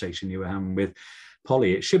conversation you were having with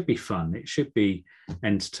Polly. It should be fun. It should be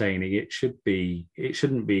entertaining. It shouldn't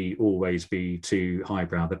be always be too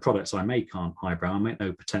highbrow. The products I make aren't highbrow. I make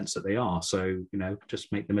no pretense that they are. So,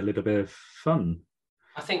 just make them a little bit of fun.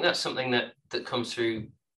 I think that's something that comes through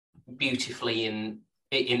beautifully in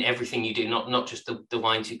everything you do, not just the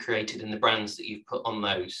wines you created and the brands that you've put on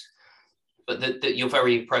those, but that your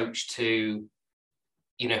very approach to,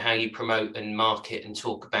 how you promote and market and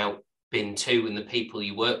talk about Bin 2 and the people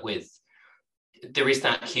you work with. There is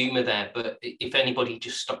that humour there, but if anybody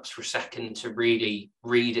just stops for a second to really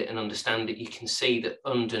read it and understand it, you can see that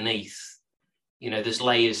underneath, there's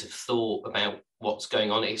layers of thought about what's going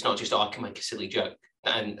on. It's not just, I can make a silly joke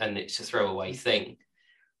and it's a throwaway thing.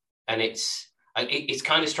 And it's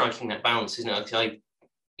kind of striking that balance, isn't it?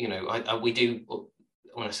 Because we do,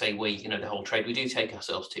 when I say we, the whole trade, we do take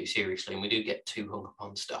ourselves too seriously and we do get too hung up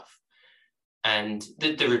on stuff. And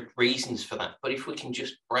there are reasons for that, but if we can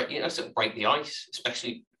just break the ice,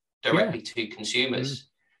 especially directly to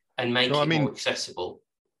consumers, and make it more accessible.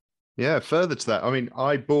 Yeah, further to that,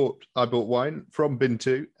 I bought wine from Bin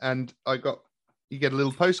 2, and you get a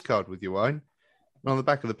little postcard with your wine, and on the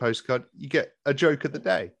back of the postcard you get a joke of the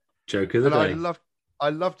day. Joke of the day. I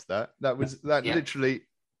loved that. That was literally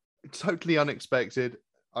totally unexpected.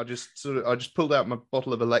 I just pulled out my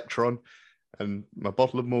bottle of Electron and my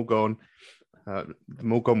bottle of Morgon. The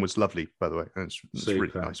Morgon was lovely, by the way, and it's a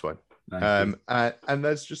really nice wine. And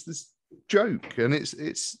there's just this joke, and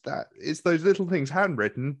it's those little things,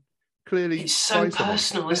 handwritten, clearly. It's so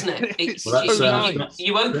personal, isn't it? Nice.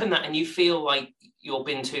 You open that and you feel like you're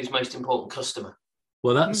Bin 2's most important customer.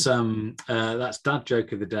 Well, that's Dad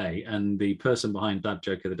Joke of the Day, and the person behind Dad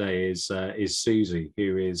Joke of the Day is Susie,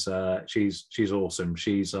 who is she's awesome.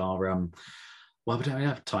 She's our well, we don't really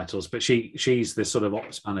have titles, but she's the sort of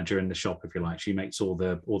ops manager in the shop, if you like. She makes all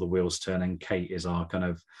the wheels turn, and Kate is our kind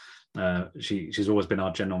of she's always been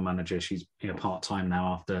our general manager. She's part-time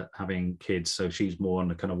now after having kids, so she's more on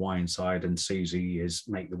the kind of wine side, and Susie is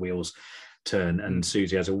make the wheels turn. And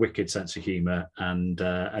Susie has a wicked sense of humor, and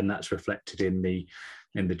that's reflected in the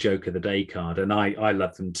Joke of the Day card, and I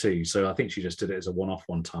love them too. So I think she just did it as a one-off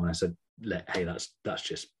one time, and I said, hey, that's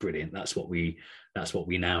just brilliant. That's what we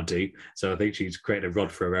now do. So I think she's created a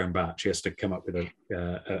rod for her own bat. She has to come up with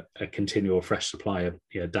a continual fresh supply of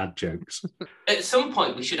dad jokes. At some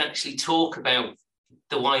point we should actually talk about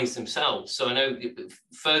the wines themselves. So I know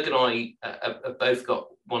Ferg and I have both got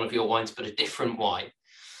one of your wines, but a different wine.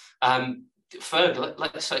 Ferg,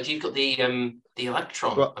 let's say you've got the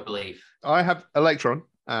Electron, well, I believe. I have Electron,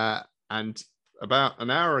 and about an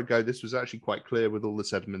hour ago, this was actually quite clear with all the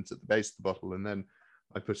sediments at the base of the bottle, and then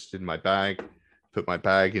I put it in my bag, put my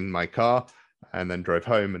bag in my car, and then drove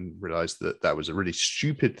home and realized that was a really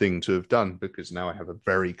stupid thing to have done, because now I have a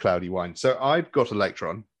very cloudy wine. So I've got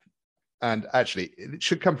Electron, and actually, it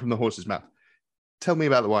should come from the horse's mouth. Tell me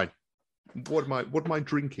about the wine. What am I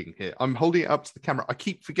drinking here? I'm holding it up to the camera. I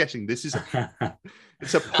keep forgetting this is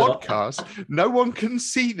it's a podcast. No one can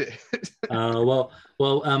see this.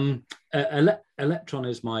 Electron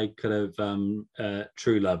is my kind of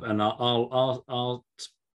true love, and I'll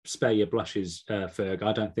spare your blushes, Ferg.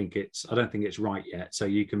 I don't think it's right yet. So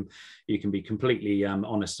you can be completely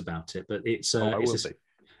honest about it. But it's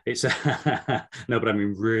it's no, but I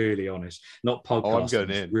mean really honest, not podcast. Oh, I'm going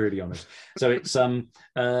in. Really honest. So it's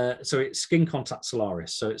Skin Contact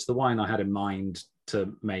Solaris. So it's the wine I had in mind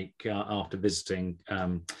to make after visiting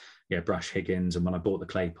Brush Higgins, and when I bought the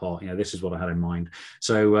clay pot, this is what I had in mind.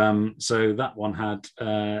 So that one had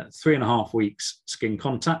 3.5 weeks skin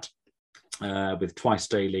contact with twice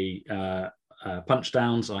daily punch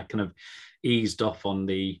downs. I kind of eased off on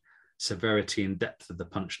the severity and depth of the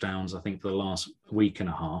punch downs, I think, for the last week and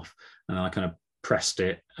a half, and I kind of pressed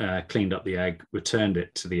it, cleaned up the egg, returned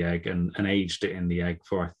it to the egg, and aged it in the egg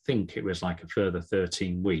for, I think it was like a further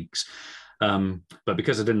 13 weeks. But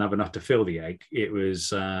because I didn't have enough to fill the egg, it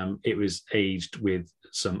was aged with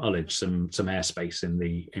some ullage, some airspace in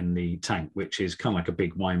the tank, which is kind of like a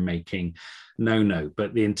big winemaking no.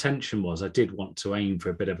 But the intention was I did want to aim for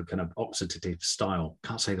a bit of a kind of oxidative style.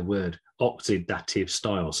 Can't say the word, oxidative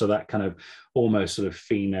style. So that kind of almost sort of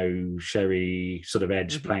Fino sherry sort of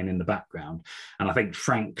edge playing in the background. And I think,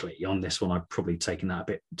 frankly, on this one, I've probably taken that a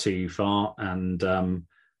bit too far. And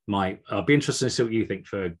I'll be interested to see what you think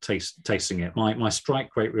for tasting it. My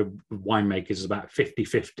strike rate with winemakers is about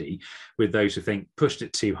 50-50, with those who think pushed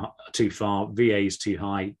it too far, VA's too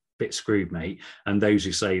high, bit screwed, mate, and those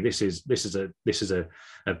who say this is a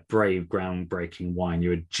brave, groundbreaking wine.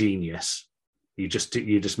 You're a genius. You just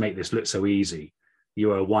make this look so easy.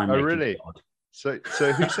 You are a winemaker. Oh, really? God.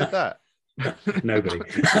 So who said that? Nobody.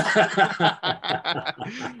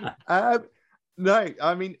 No,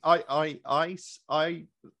 I mean, I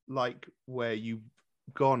like where you've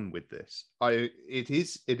gone with this. It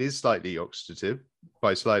is slightly oxidative.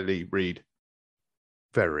 By slightly, read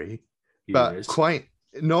very, but quite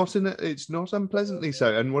not in. It's not unpleasantly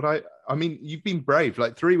so. And what I mean, you've been brave.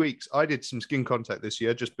 Like 3 weeks, I did some skin contact this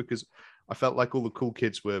year just because I felt like all the cool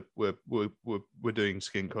kids were doing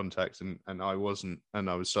skin contact and I wasn't, and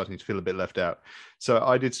I was starting to feel a bit left out. So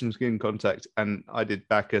I did some skin contact and I did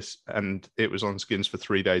Bacchus, and it was on skins for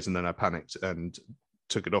 3 days, and then I panicked and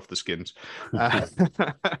took it off the skins.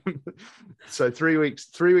 So 3 weeks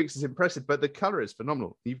is impressive, but the color is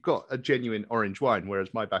phenomenal. You've got a genuine orange wine,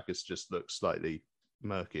 whereas my Bacchus just looks slightly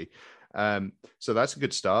murky. So that's a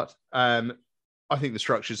good start. I think the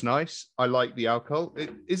structure's nice. I like the alcohol.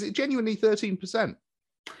 Is it genuinely 13%?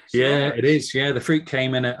 Yeah, it is. Yeah, the fruit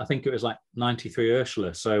came in at, I think it was like 93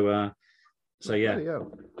 Ursula. So yeah.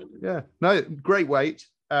 Yeah. No, great weight.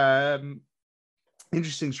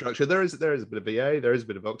 Interesting structure. There is a bit of VA. There is a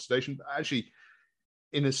bit of oxidation, but actually,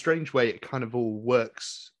 in a strange way, it kind of all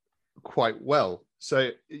works quite well. So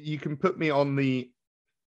you can put me on the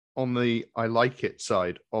I like it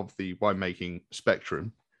side of the winemaking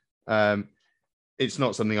spectrum. It's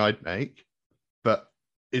not something I'd make, but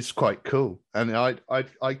it's quite cool, and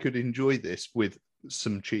I could enjoy this with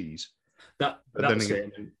some cheese. That's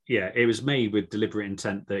it. Yeah, it was made with deliberate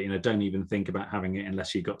intent that don't even think about having it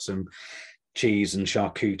unless you got some cheese and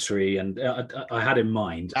charcuterie. And I had in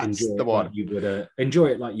mind enjoy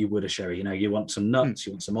it like you would a sherry. You want some nuts,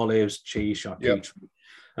 you want some olives, cheese, charcuterie.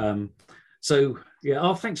 Yep. So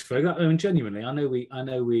yeah, thanks for that. I mean, genuinely, I know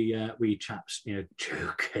we chaps,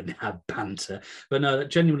 joke and have banter, but no, that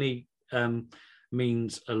genuinely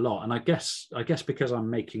means a lot. And I guess because I'm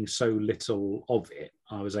making so little of it,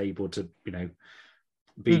 I was able to,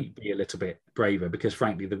 be a little bit braver, because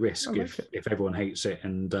frankly, the risk if everyone hates it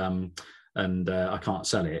and I can't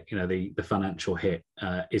sell it, the financial hit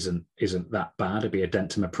isn't that bad. It'd be a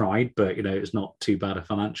dent to my pride, but it's not too bad a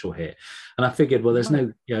financial hit. And I figured, well, there's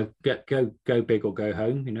no go big or go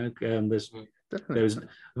home. There's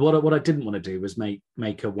what I didn't want to do was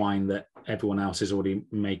make a wine that everyone else is already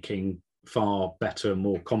making far better and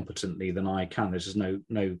more competently than I can. There's just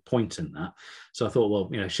no point in that. So I thought, well,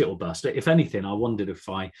 shit will bust. If anything, I wondered if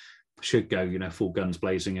I should go, full guns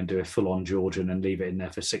blazing and do a full-on Georgian and leave it in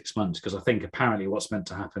there for 6 months, because I think apparently what's meant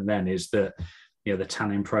to happen then is that the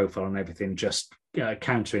tannin profile and everything just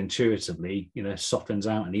counterintuitively softens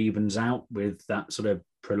out and evens out with that sort of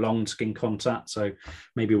prolonged skin contact. So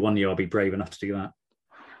maybe one year I'll be brave enough to do that.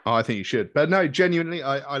 Oh, I think you should. But no, genuinely,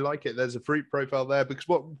 I like it. There's a fruit profile there, because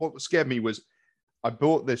what scared me was I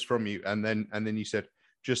bought this from you and then you said,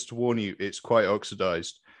 just to warn you, it's quite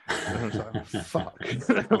oxidized. And I was like, fuck.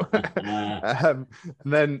 And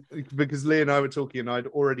then, because Lee and I were talking, and I'd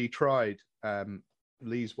already tried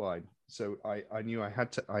Lee's wine, so I knew I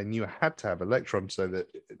had to have Electron, so that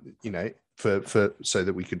for so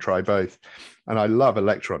that we could try both. And I love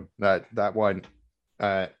Electron. That wine.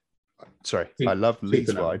 I love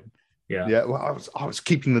Lee's wine. Yeah. Yeah. Well, I was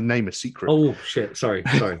keeping the name a secret. Oh shit! Sorry.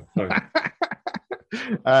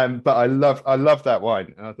 But I love that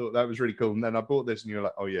wine, and I thought that was really cool. And then I bought this, and you're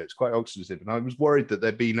like, oh yeah, it's quite oxidative, and I was worried that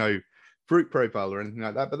there'd be no fruit profile or anything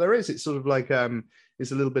like that, but there is. It's sort of like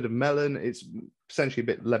it's a little bit of melon. It's essentially a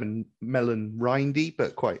bit melon rindy,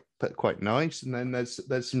 but quite nice. And then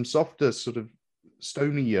there's some softer sort of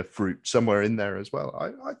stonier fruit somewhere in there as well.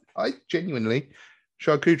 I genuinely,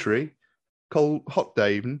 charcuterie, cold hot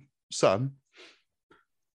day even, sun.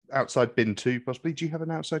 Outside bin 2, possibly. Do you have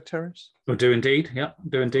an outside terrace? We'll do indeed. Yeah,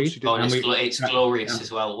 do indeed. Oh, it's glorious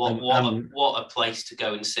as well. What a place to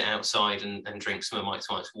go and sit outside and drink some of Mike's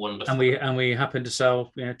wine. It's wonderful. And we happen to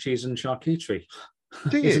sell cheese and charcuterie.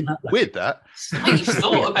 Do you? With that? You've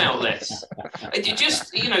thought about this.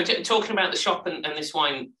 Just talking about the shop and this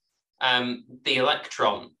wine. the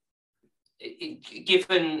electron,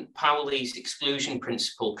 given Paoli's exclusion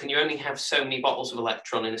principle, can you only have so many bottles of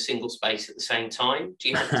electron in a single space at the same time? Do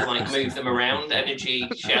you have to like move them around, energy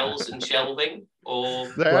shells and shelving, or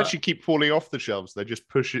they actually keep falling off the shelves? They just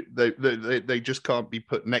push it. They just can't be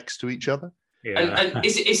put next to each other. Yeah. And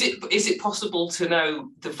is it possible to know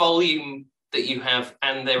the volume that you have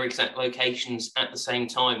and their exact locations at the same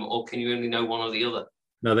time, or can you only know one or the other?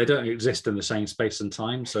 No, they don't exist in the same space and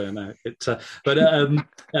time. So no, people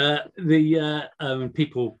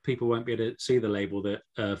won't be able to see the label that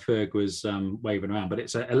Ferg was waving around, but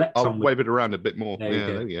it's an electron. I'll wave it around a bit more.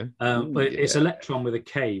 There you go. But it's electron with a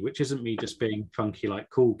K, which isn't me just being funky like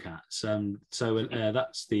Cool Cats. So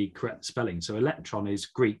that's the correct spelling. So electron is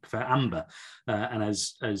Greek for amber, and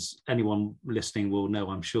as anyone listening will know,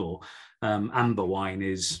 I'm sure. Amber wine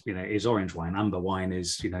is orange wine. Amber wine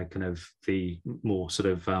is kind of the more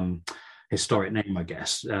sort of historic name, I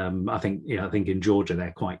guess. I think in Georgia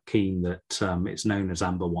they're quite keen that it's known as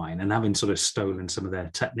amber wine, and having sort of stolen some of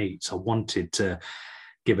their techniques, I wanted to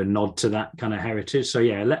give a nod to that kind of heritage. So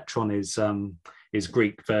yeah, electron is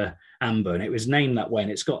Greek for amber, and it was named that way,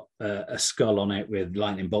 and it's got a skull on it with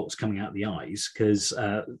lightning bolts coming out the eyes, because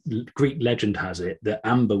Greek legend has it that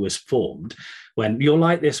amber was formed when you're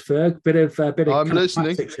like this, Ferg, bit of I'm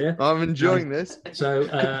listening here. I'm enjoying this.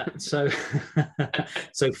 So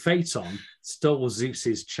Phaeton stole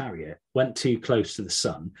Zeus's chariot, went too close to the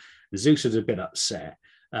sun. Zeus was a bit upset,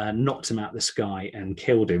 knocked him out of the sky and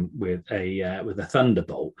killed him with a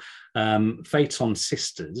thunderbolt. Phaeton's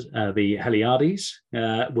sisters, the Heliades,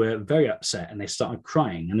 were very upset, and they started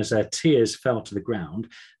crying. And as their tears fell to the ground,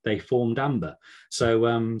 they formed amber.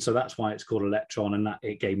 So that's why it's called electron, and that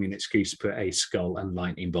it gave me an excuse to put a skull and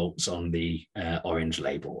lightning bolts on the orange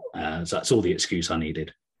label. So that's all the excuse I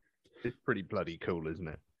needed. It's pretty bloody cool, isn't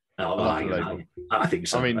it? Oh, I think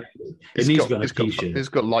so. I mean, it's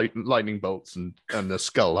got lightning bolts and a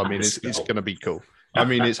skull. I mean, it's going to be cool. I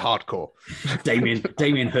mean, it's hardcore.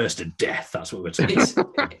 Damien Hirst to death. That's what we're talking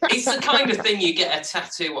about. It's the kind of thing you get a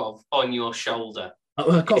tattoo of on your shoulder.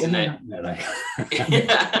 Oh, I got isn't it? No. You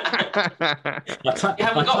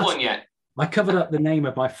haven't got one yet. I covered up the name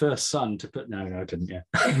of my first son to put. No, I didn't yet.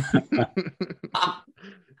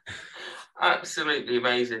 Absolutely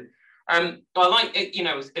amazing. I like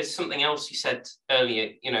it, there's something else you said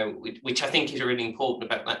earlier, which I think is really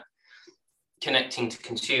important about that, connecting to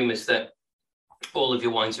consumers, that all of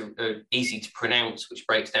your wines are easy to pronounce, which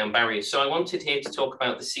breaks down barriers. So I wanted here to talk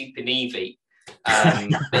about the Superneve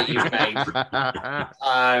that you've made.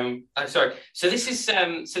 Sorry. So this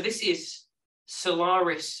is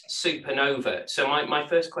Solaris Supernova. So my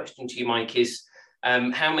first question to you, Mike, is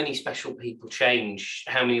how many special people change?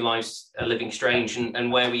 How many lives are living strange?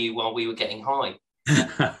 And where were you while we were getting high?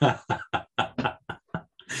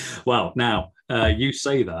 Well, now you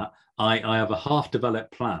say that. I have a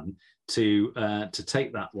half-developed plan to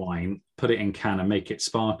take that wine, put it in can, and make it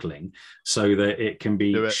sparkling, so that it can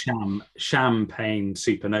be champagne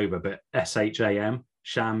Supernova, but SHAM,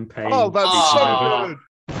 champagne. Oh, that's so good.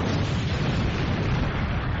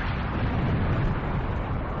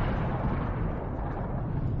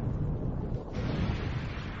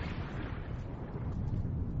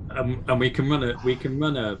 And we can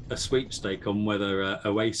run a sweepstake on whether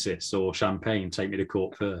Oasis or Champagne take me to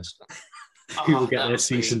court first. Who will get their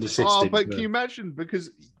cease and desist? Oh, but can you imagine?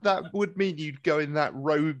 Because that would mean you'd go in that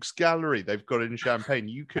rogues gallery they've got in Champagne.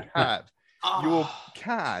 You could have your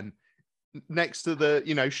can next to the,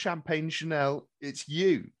 Champagne Chanel. It's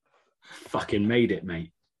you. Fucking made it,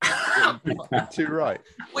 mate. Too right.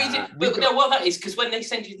 But what that is, because when they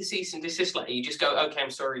send you the cease and desist letter, you just go, okay,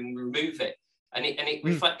 I'm sorry, and remove it. And it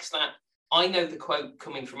reflects that. I know the quote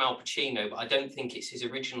coming from Al Pacino, but I don't think it's his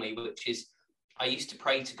originally, which is, I used to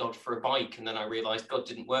pray to God for a bike, and then I realised God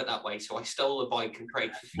didn't work that way, so I stole a bike and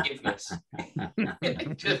prayed for forgiveness.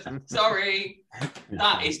 Sorry.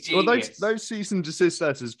 That is genius. Well, those cease and desist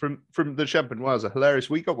letters from the Champenoise are hilarious.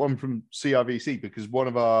 We got one from CRVC because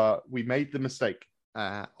we made the mistake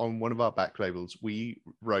on one of our back labels. We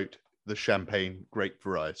wrote the champagne grape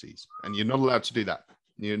varieties, and you're not allowed to do that.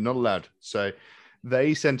 You're not allowed. So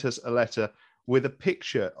they sent us a letter with a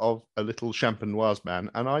picture of a little Champenoise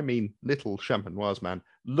man, and I mean little Champenoise man,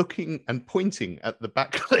 looking and pointing at the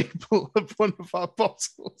back label of one of our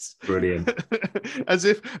bottles. Brilliant. as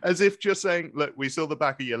if just saying, look, we saw the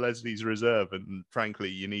back of your Leslie's Reserve, and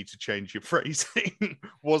frankly, you need to change your phrasing.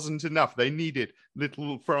 Wasn't enough. They needed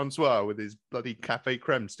little Francois with his bloody cafe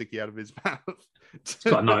creme sticking out of his mouth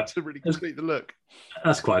to really complete the look.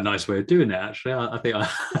 That's quite a nice way of doing it, actually. I think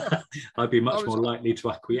I'd be much more likely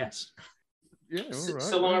to acquiesce. Yeah, all right.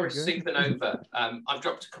 Solaris Supernova. I've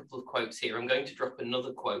dropped a couple of quotes here. I'm going to drop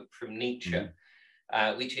another quote from Nietzsche,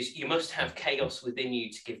 which is, "You must have chaos within you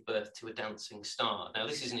to give birth to a dancing star." Now,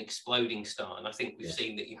 this is an exploding star, and I think we've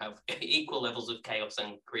seen that you have equal levels of chaos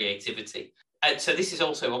and creativity. So this is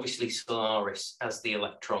also obviously Solaris as the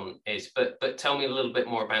electron is, but tell me a little bit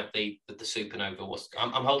more about the supernova.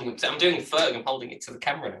 I'm holding it. I'm doing a Ferg. I'm holding it to the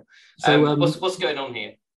camera now. So what's going on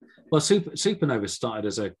here? Well, supernova started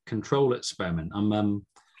as a control experiment. I'm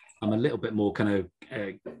a little bit more kind of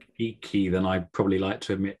geeky than I probably like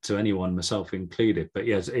to admit to anyone, myself included. But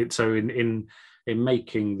yes, so in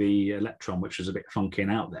making the electron, which was a bit funky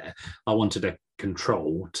and out there, I wanted a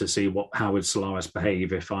control to see how would Solaris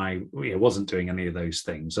behave if I wasn't doing any of those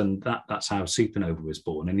things, and that's how supernova was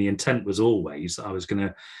born. And the intent was always that I was going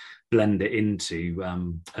to blend it into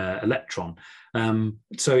electron.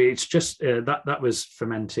 So it's just that was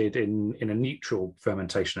fermented in a neutral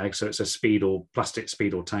fermentation egg. So it's a plastic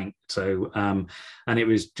speedle tank. So and it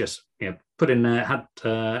was just put in there,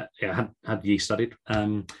 had yeast added,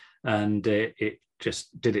 and it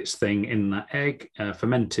just did its thing in that egg,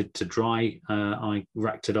 fermented to dry. I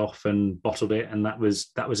racked it off and bottled it, and that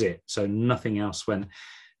was it. So nothing else went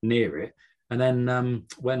near it. And then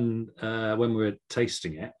when we were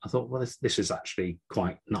tasting it, I thought, well, this is actually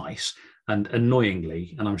quite nice. And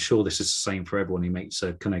annoyingly, and I'm sure this is the same for everyone who makes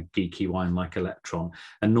a kind of geeky wine like Electron,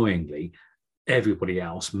 annoyingly, everybody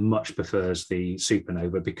else much prefers the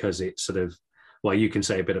Supernova because it's sort of, well, you can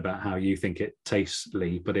say a bit about how you think it tastes,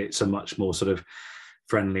 Lee, but it's a much more sort of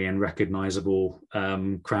friendly and recognizable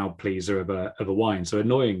crowd pleaser of a wine. So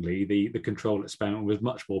annoyingly, the control experiment was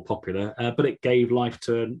much more popular, but it gave life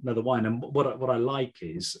to another wine. And what I like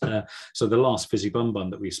is, so the last Fizzy Bum Bum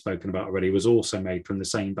that we've spoken about already was also made from the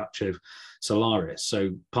same batch of Solaris. So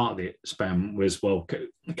part of the experiment was, well,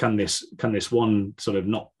 can this one sort of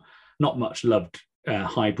not much loved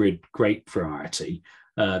hybrid grape variety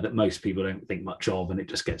that most people don't think much of, and it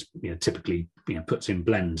just gets typically puts in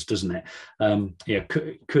blends, doesn't it?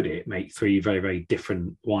 Could it make three very, very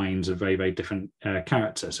different wines of very, very different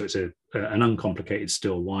character? So it's an uncomplicated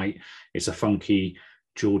still white. It's a funky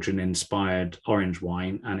Georgian-inspired orange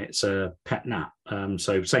wine, and it's a pet nat.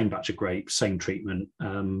 So same batch of grapes, same treatment,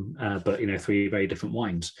 but three very different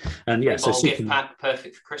wines. And yeah, so gift pack,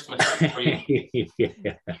 perfect for Christmas.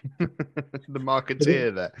 Yeah. The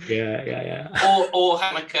marketeer there. Yeah. Or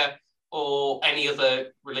Hanukkah, or any other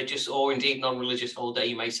religious or indeed non-religious holiday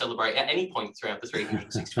you may celebrate at any point throughout the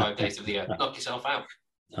 365 days of the year. Knock yourself out.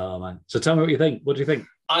 Oh man! So tell me what you think. What do you think?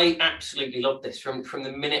 I absolutely loved this. From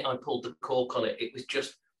the minute I pulled the cork on it, it was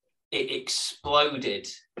just, it exploded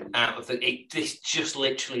out of this just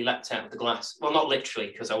literally leapt out of the glass. Well, not literally,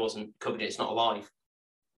 because I wasn't covered it, it's not alive,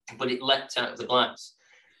 but it leapt out of the glass.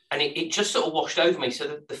 And it just sort of washed over me.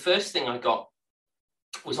 So the first thing I got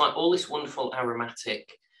was like all this wonderful aromatic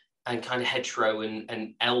and kind of hedgerow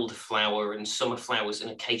and elderflower and summer flowers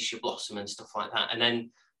and acacia blossom and stuff like that. And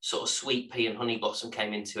then sort of sweet pea and honey blossom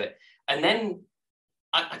came into it. And then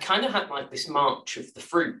I kind of had like this march of the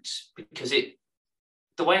fruits, because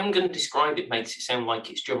the way I'm going to describe it makes it sound like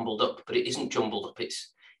it's jumbled up, but it isn't jumbled up.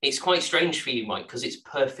 It's quite strange for you, Mike, because it's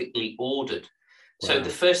perfectly ordered. Wow. So the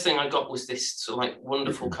first thing I got was this sort of like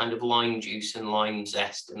wonderful kind of lime juice and lime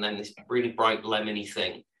zest, and then this really bright lemony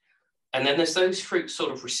thing. And then as those fruits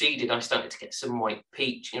sort of receded, I started to get some white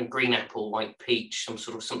peach, green apple, white peach, some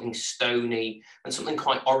sort of something stony and something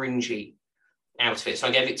quite orangey out of it. So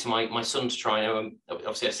I gave it to my son to try.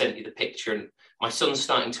 Obviously I sent you the picture, and my son's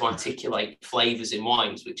starting to articulate flavors in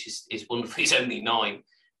wines, which is wonderful. He's only 9.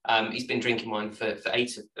 He's been drinking wine for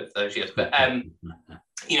 8 of those years. But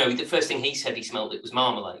the first thing he said he smelled it was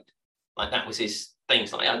marmalade. Like that was his thing.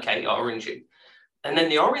 It's like, okay, orangey. And then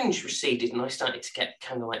the orange receded, and I started to get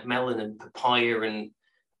kind of like melon and papaya and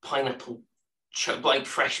pineapple, like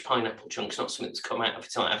fresh pineapple chunks, not something that's come out of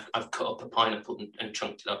it. Like I've cut up a pineapple and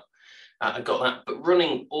chunked it up. I got that, but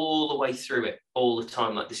running all the way through it all the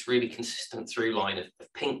time, like this really consistent through line of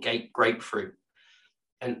pink grapefruit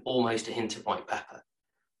and almost a hint of white pepper.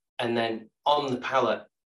 And then on the palate,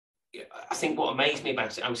 I think what amazed me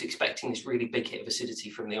about it, I was expecting this really big hit of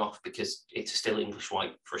acidity from the off, because it's a still English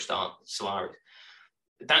white for a start, Solaris.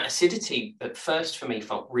 That acidity at first for me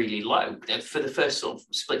felt really low. For the first sort of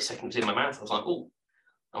split second it was in my mouth, I was like, oh,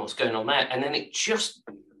 what's going on there? And then it just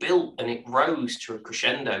built and it rose to a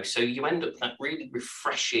crescendo. So you end up with that really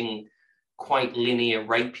refreshing, quite linear,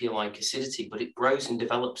 rapier-like acidity, but it grows and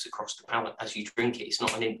develops across the palate as you drink it. It's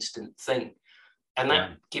not an instant thing. And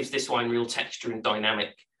that gives this wine real texture and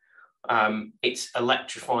dynamic. It's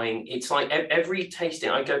electrifying. It's like every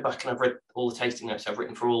tasting, I go back and I've read all the tasting notes I've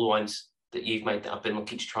written for all the wines that you've made that I've been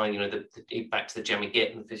lucky to try. You know, back to the Jammy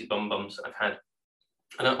Git and the Fizzy Bum Bums that I've had,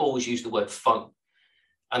 and I always use the word fun.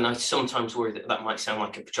 And I sometimes worry that might sound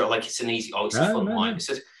like a patrol, like it's an easy, it's a fun wine.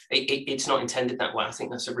 It's not intended that way. I think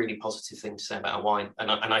that's a really positive thing to say about a wine, and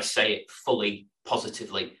I say it fully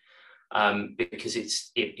positively, because it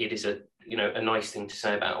is a nice thing to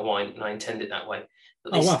say about a wine, and I intend it that way.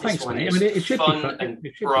 But this thanks, wine mate. is it should fun be fun. and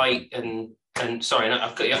bright and sorry,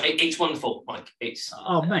 I've got it's wonderful, Mike. It's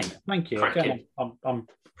mate, thank you. Again, I'm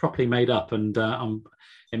properly made up, and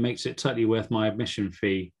it makes it totally worth my admission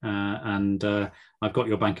fee. And I've got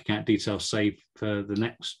your bank account details saved for the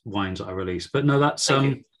next wines that I release. But no, that's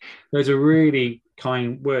those are really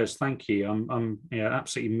kind words. Thank you. I'm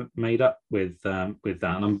absolutely made up with that,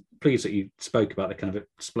 and I'm pleased that you spoke about the kind of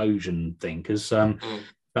explosion thing, because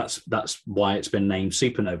that's why it's been named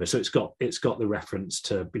Supernova. So it's got the reference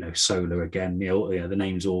to solar again. The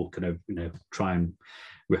names all kind of try and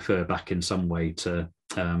refer back in some way to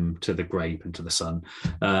the grape and to the sun,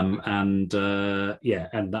 and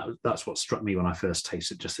that's what struck me when I first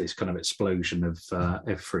tasted, just this kind of explosion of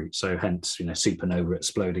fruit. So hence supernova,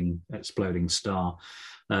 exploding star.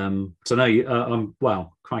 So no,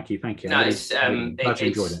 wow, crikey, thank you. No, glad you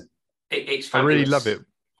enjoyed it. It's fabulous. I really love it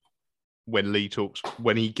when Lee talks,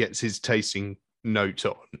 when he gets his tasting note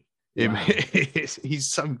on. Wow. He's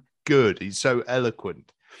so good. He's so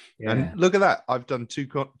eloquent. Yeah. And look at that. I've done two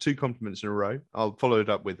compliments in a row. I'll follow it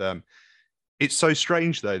up with it's so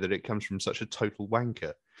strange, though, that it comes from such a total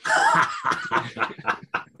wanker.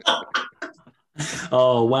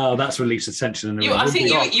 Oh, wow. That's released attention in the room. I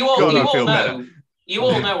think you all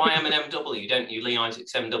know I am an MW, don't you? Lee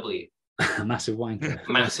Isaacs MW. Massive wanker.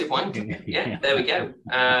 Massive wanker. Yeah, there we go.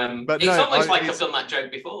 But it's almost like I've done that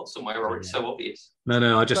joke before somewhere, or it's so obvious.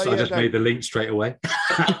 No, I just made the link straight away.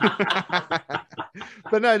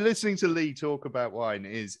 But no, listening to Lee talk about wine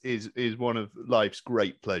is one of life's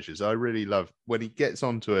great pleasures. I really love when he gets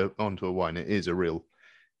onto a wine. It's a real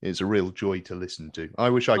joy to listen to. I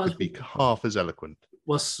wish I could be half as eloquent.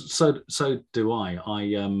 Well, so do I.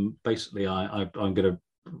 I'm going to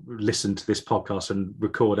listen to this podcast and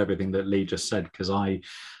record everything that Lee just said, because I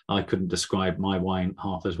couldn't describe my wine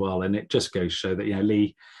half as well, and it just goes to show that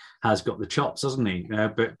Lee has got the chops, hasn't he?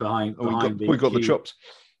 But behind the chops,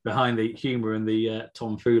 behind the humour and the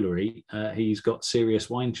tomfoolery, he's got serious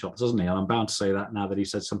wine chops, hasn't he? And I'm bound to say that now that he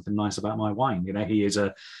said something nice about my wine. He is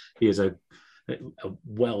a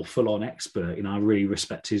well full-on expert. I really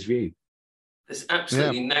respect his view. There's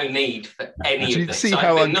absolutely no need for any of this.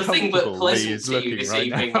 I've been nothing but pleasant to you this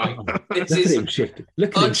evening, Mike. This is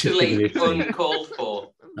utterly uncalled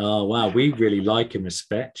for. Oh wow, we really like and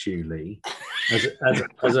respect you, Lee, as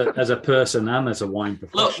a person and as a wine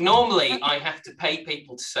professional. Look, normally I have to pay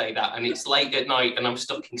people to say that, and it's late at night, and I'm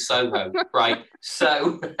stuck in Soho, right?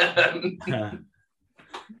 So,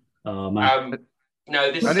 oh man. No,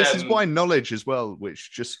 this is wine knowledge as well,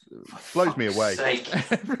 which just blows me away.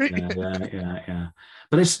 Yeah.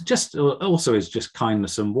 But it's just also is just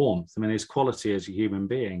kindness and warmth. I mean, his quality as a human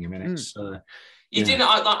being. I mean, it's. You do know,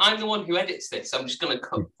 I'm the one who edits this. I'm just going to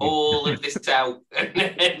cut all of this out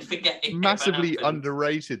and forget it. Massively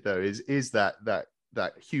underrated, though, is that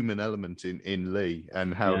human element in Lee,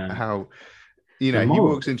 and how. He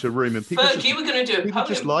walks into a room and people you were going to do a poem,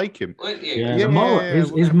 just like him, weren't you?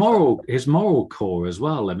 His moral core as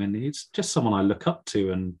well. I mean, he's just someone I look up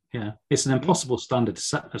to, and it's an impossible standard to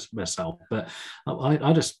set myself. But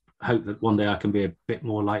I just hope that one day I can be a bit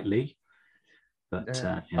more like Lee. But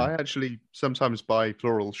I actually sometimes buy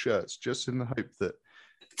floral shirts just in the hope that.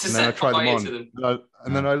 And then I try them on,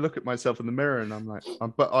 and then I look at myself in the mirror, and I'm like,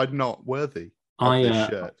 but I'm not worthy of this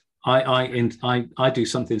shirt. I do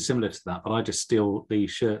something similar to that, but I just steal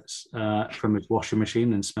these shirts from his washing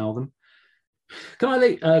machine and smell them. Can I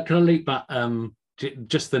leap back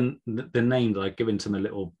just the name that I've given to my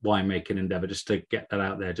little winemaking endeavour, just to get that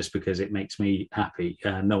out there, just because it makes me happy.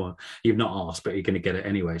 No, you've not asked, but you're going to get it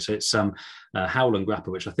anyway. So it's Howland Grappa,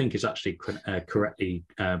 which I think is actually correctly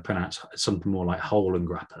pronounced something more like Hole and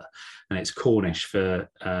Grappa, and it's Cornish for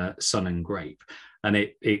sun and grape. And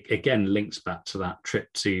it again links back to that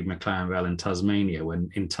trip to McLaren Vale in Tasmania.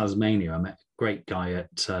 When in Tasmania, I met a great guy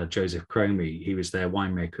at Joseph Cromie. He was their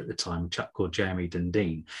winemaker at the time, a chap called Jeremy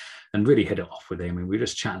Dundeen, and really hit it off with him. And we were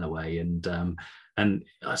just chatting away, and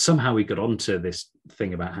somehow we got onto this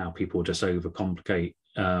thing about how people just overcomplicate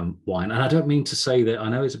wine. And I don't mean to say that, I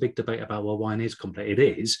know it's a big debate about, well, wine is complex. It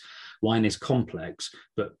is. Wine is complex,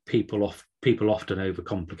 but people often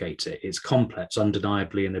overcomplicate it. It's complex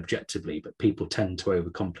undeniably and objectively, but people tend to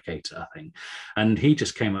overcomplicate it, I think. And he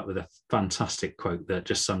just came up with a fantastic quote that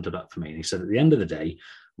just summed it up for me. And he said, at the end of the day,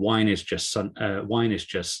 wine is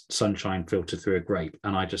just sunshine filtered through a grape,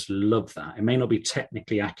 and I just love that. It may not be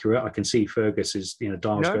technically accurate. I can see Fergus's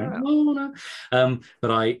dials going, oh no,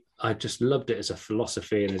 but I just loved it as a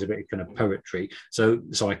philosophy and as a bit of kind of poetry. So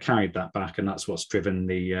I carried that back, and that's what's driven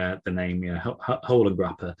the name, Hole and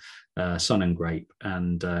Grappa, Sun and Grape,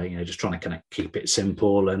 and just trying to kind of keep it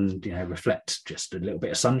simple and reflect just a little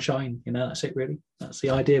bit of sunshine. That's it really. That's the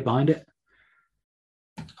idea behind it.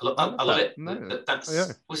 I love it. No.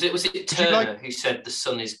 Was it Turner who said the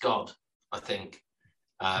sun is God? I think.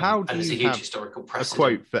 How do and there's you a huge have historical precedent a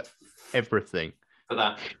quote for everything? For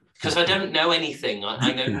that? Because I don't know anything.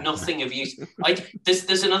 I know nothing of use.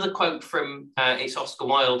 There's another quote from it's Oscar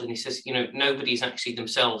Wilde, and he says, nobody's actually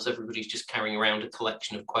themselves. Everybody's just carrying around a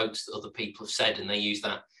collection of quotes that other people have said, and they use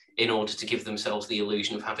that in order to give themselves the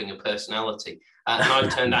illusion of having a personality. And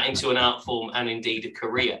I've turned that into an art form and indeed a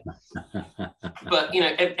career. But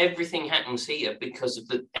everything happens here because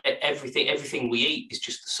of everything we eat is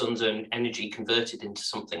just the sun's own energy converted into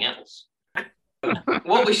something else.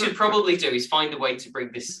 What we should probably do is find a way to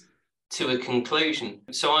bring this to a conclusion.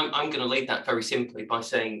 So I'm going to lead that very simply by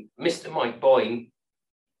saying, Mr. Mike Boyne,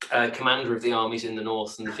 commander of the armies in the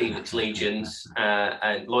north and the Felix legions,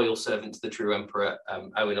 and loyal servant to the true emperor,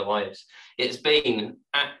 Owen Elias, it's been an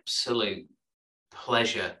absolute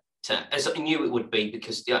pleasure as I knew it would be,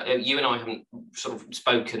 because you and I haven't sort of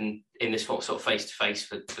spoken in this sort of face-to-face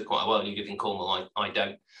for quite a while. You live in Cornwall, I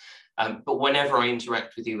don't. But whenever I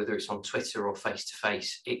interact with you, whether it's on Twitter or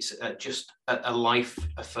face-to-face, it's just a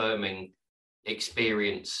life-affirming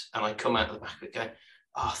experience. And I come out of the back of it going,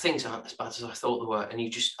 oh, things aren't as bad as I thought they were. And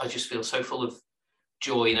I just feel so full of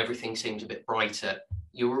joy, and everything seems a bit brighter.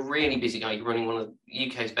 You're a really busy guy. You're running one of the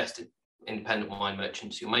UK's best independent wine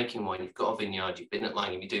merchants. You're making wine. You've got a vineyard. You've been at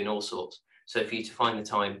Langham. You're doing all sorts. So for you to find the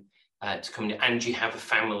time to come in, and you have a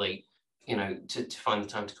family, to find the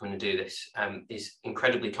time to come in and do this is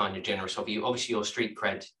incredibly kind and generous of you. Obviously, your street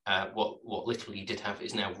cred, what little you did have,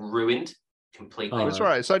 is now ruined completely. Oh, that's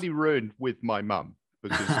right. It's only ruined with my mum,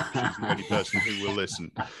 because she's the only person who will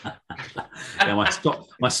listen. Yeah,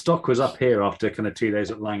 my stock was up here after kind of 2 days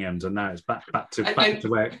at Langham's, and now it's back to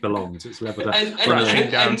where it belongs. It's leveled up, crashing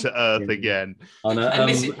down to earth again. And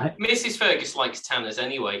Mrs. Fergus likes tanners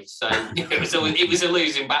anyway, so it was a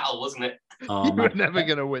losing battle, wasn't it? Oh, you were never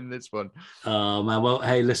going to win this one. Oh man! Well,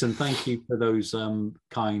 hey, listen, thank you for those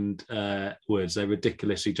kind words. They're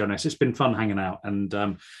ridiculously generous. It's been fun hanging out,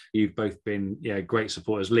 and you've both been great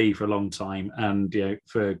supporters. Lee for a long time, and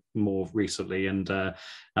for more recently, and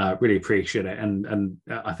really appreciate it. And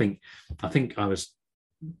I think I was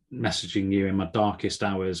messaging you in my darkest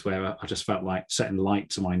hours where I just felt like setting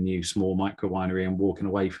light to my new small micro winery and walking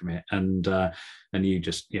away from it, and you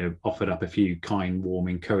just offered up a few kind, warm,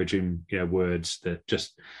 encouraging words that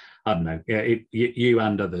just, I don't know, you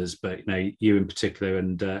and others, but you in particular,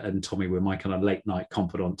 and Tommy were my kind of late night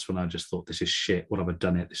confidants when I just thought, this is shit, what have I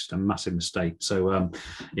done? This is a massive mistake. So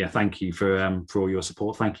thank you for all your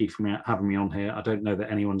support. Thank you for having me on here. I don't know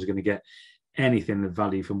that anyone's going to get anything of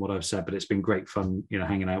value from what I've said, but it's been great fun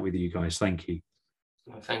hanging out with you guys. Thank you.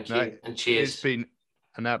 Well, thank you, and cheers. It's been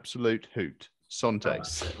an absolute hoot. Sante. It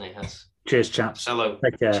certainly has. Cheers, chaps. Hello.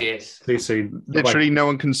 Take care. Cheers. See you soon. Literally, Bye-bye. no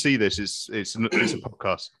one can see this. It's a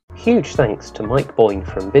podcast. Huge thanks to Mike Boyne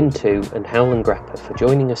from Bin 2 and Howell and Grappa for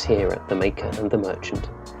joining us here at The Maker and the Merchant.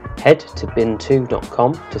 Head to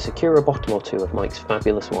bin2.com to secure a bottle or two of Mike's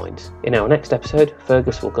fabulous wines. In our next episode,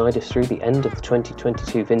 Fergus will guide us through the end of the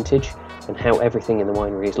 2022 vintage and how everything in the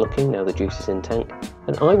winery is looking now the juice is in tank,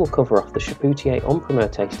 and I will cover off the Chapoutier en primeur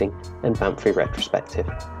tasting and Bamfry retrospective.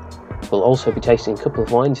 We'll also be tasting a couple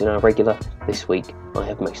of wines in our regular This Week I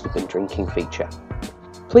Have Mostly Been Drinking feature.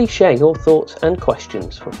 Please share your thoughts and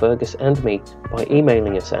questions for Fergus and me by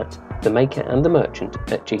emailing us at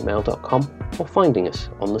themakerandthemerchant@gmail.com or finding us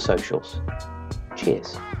on the socials.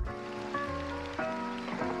 Cheers.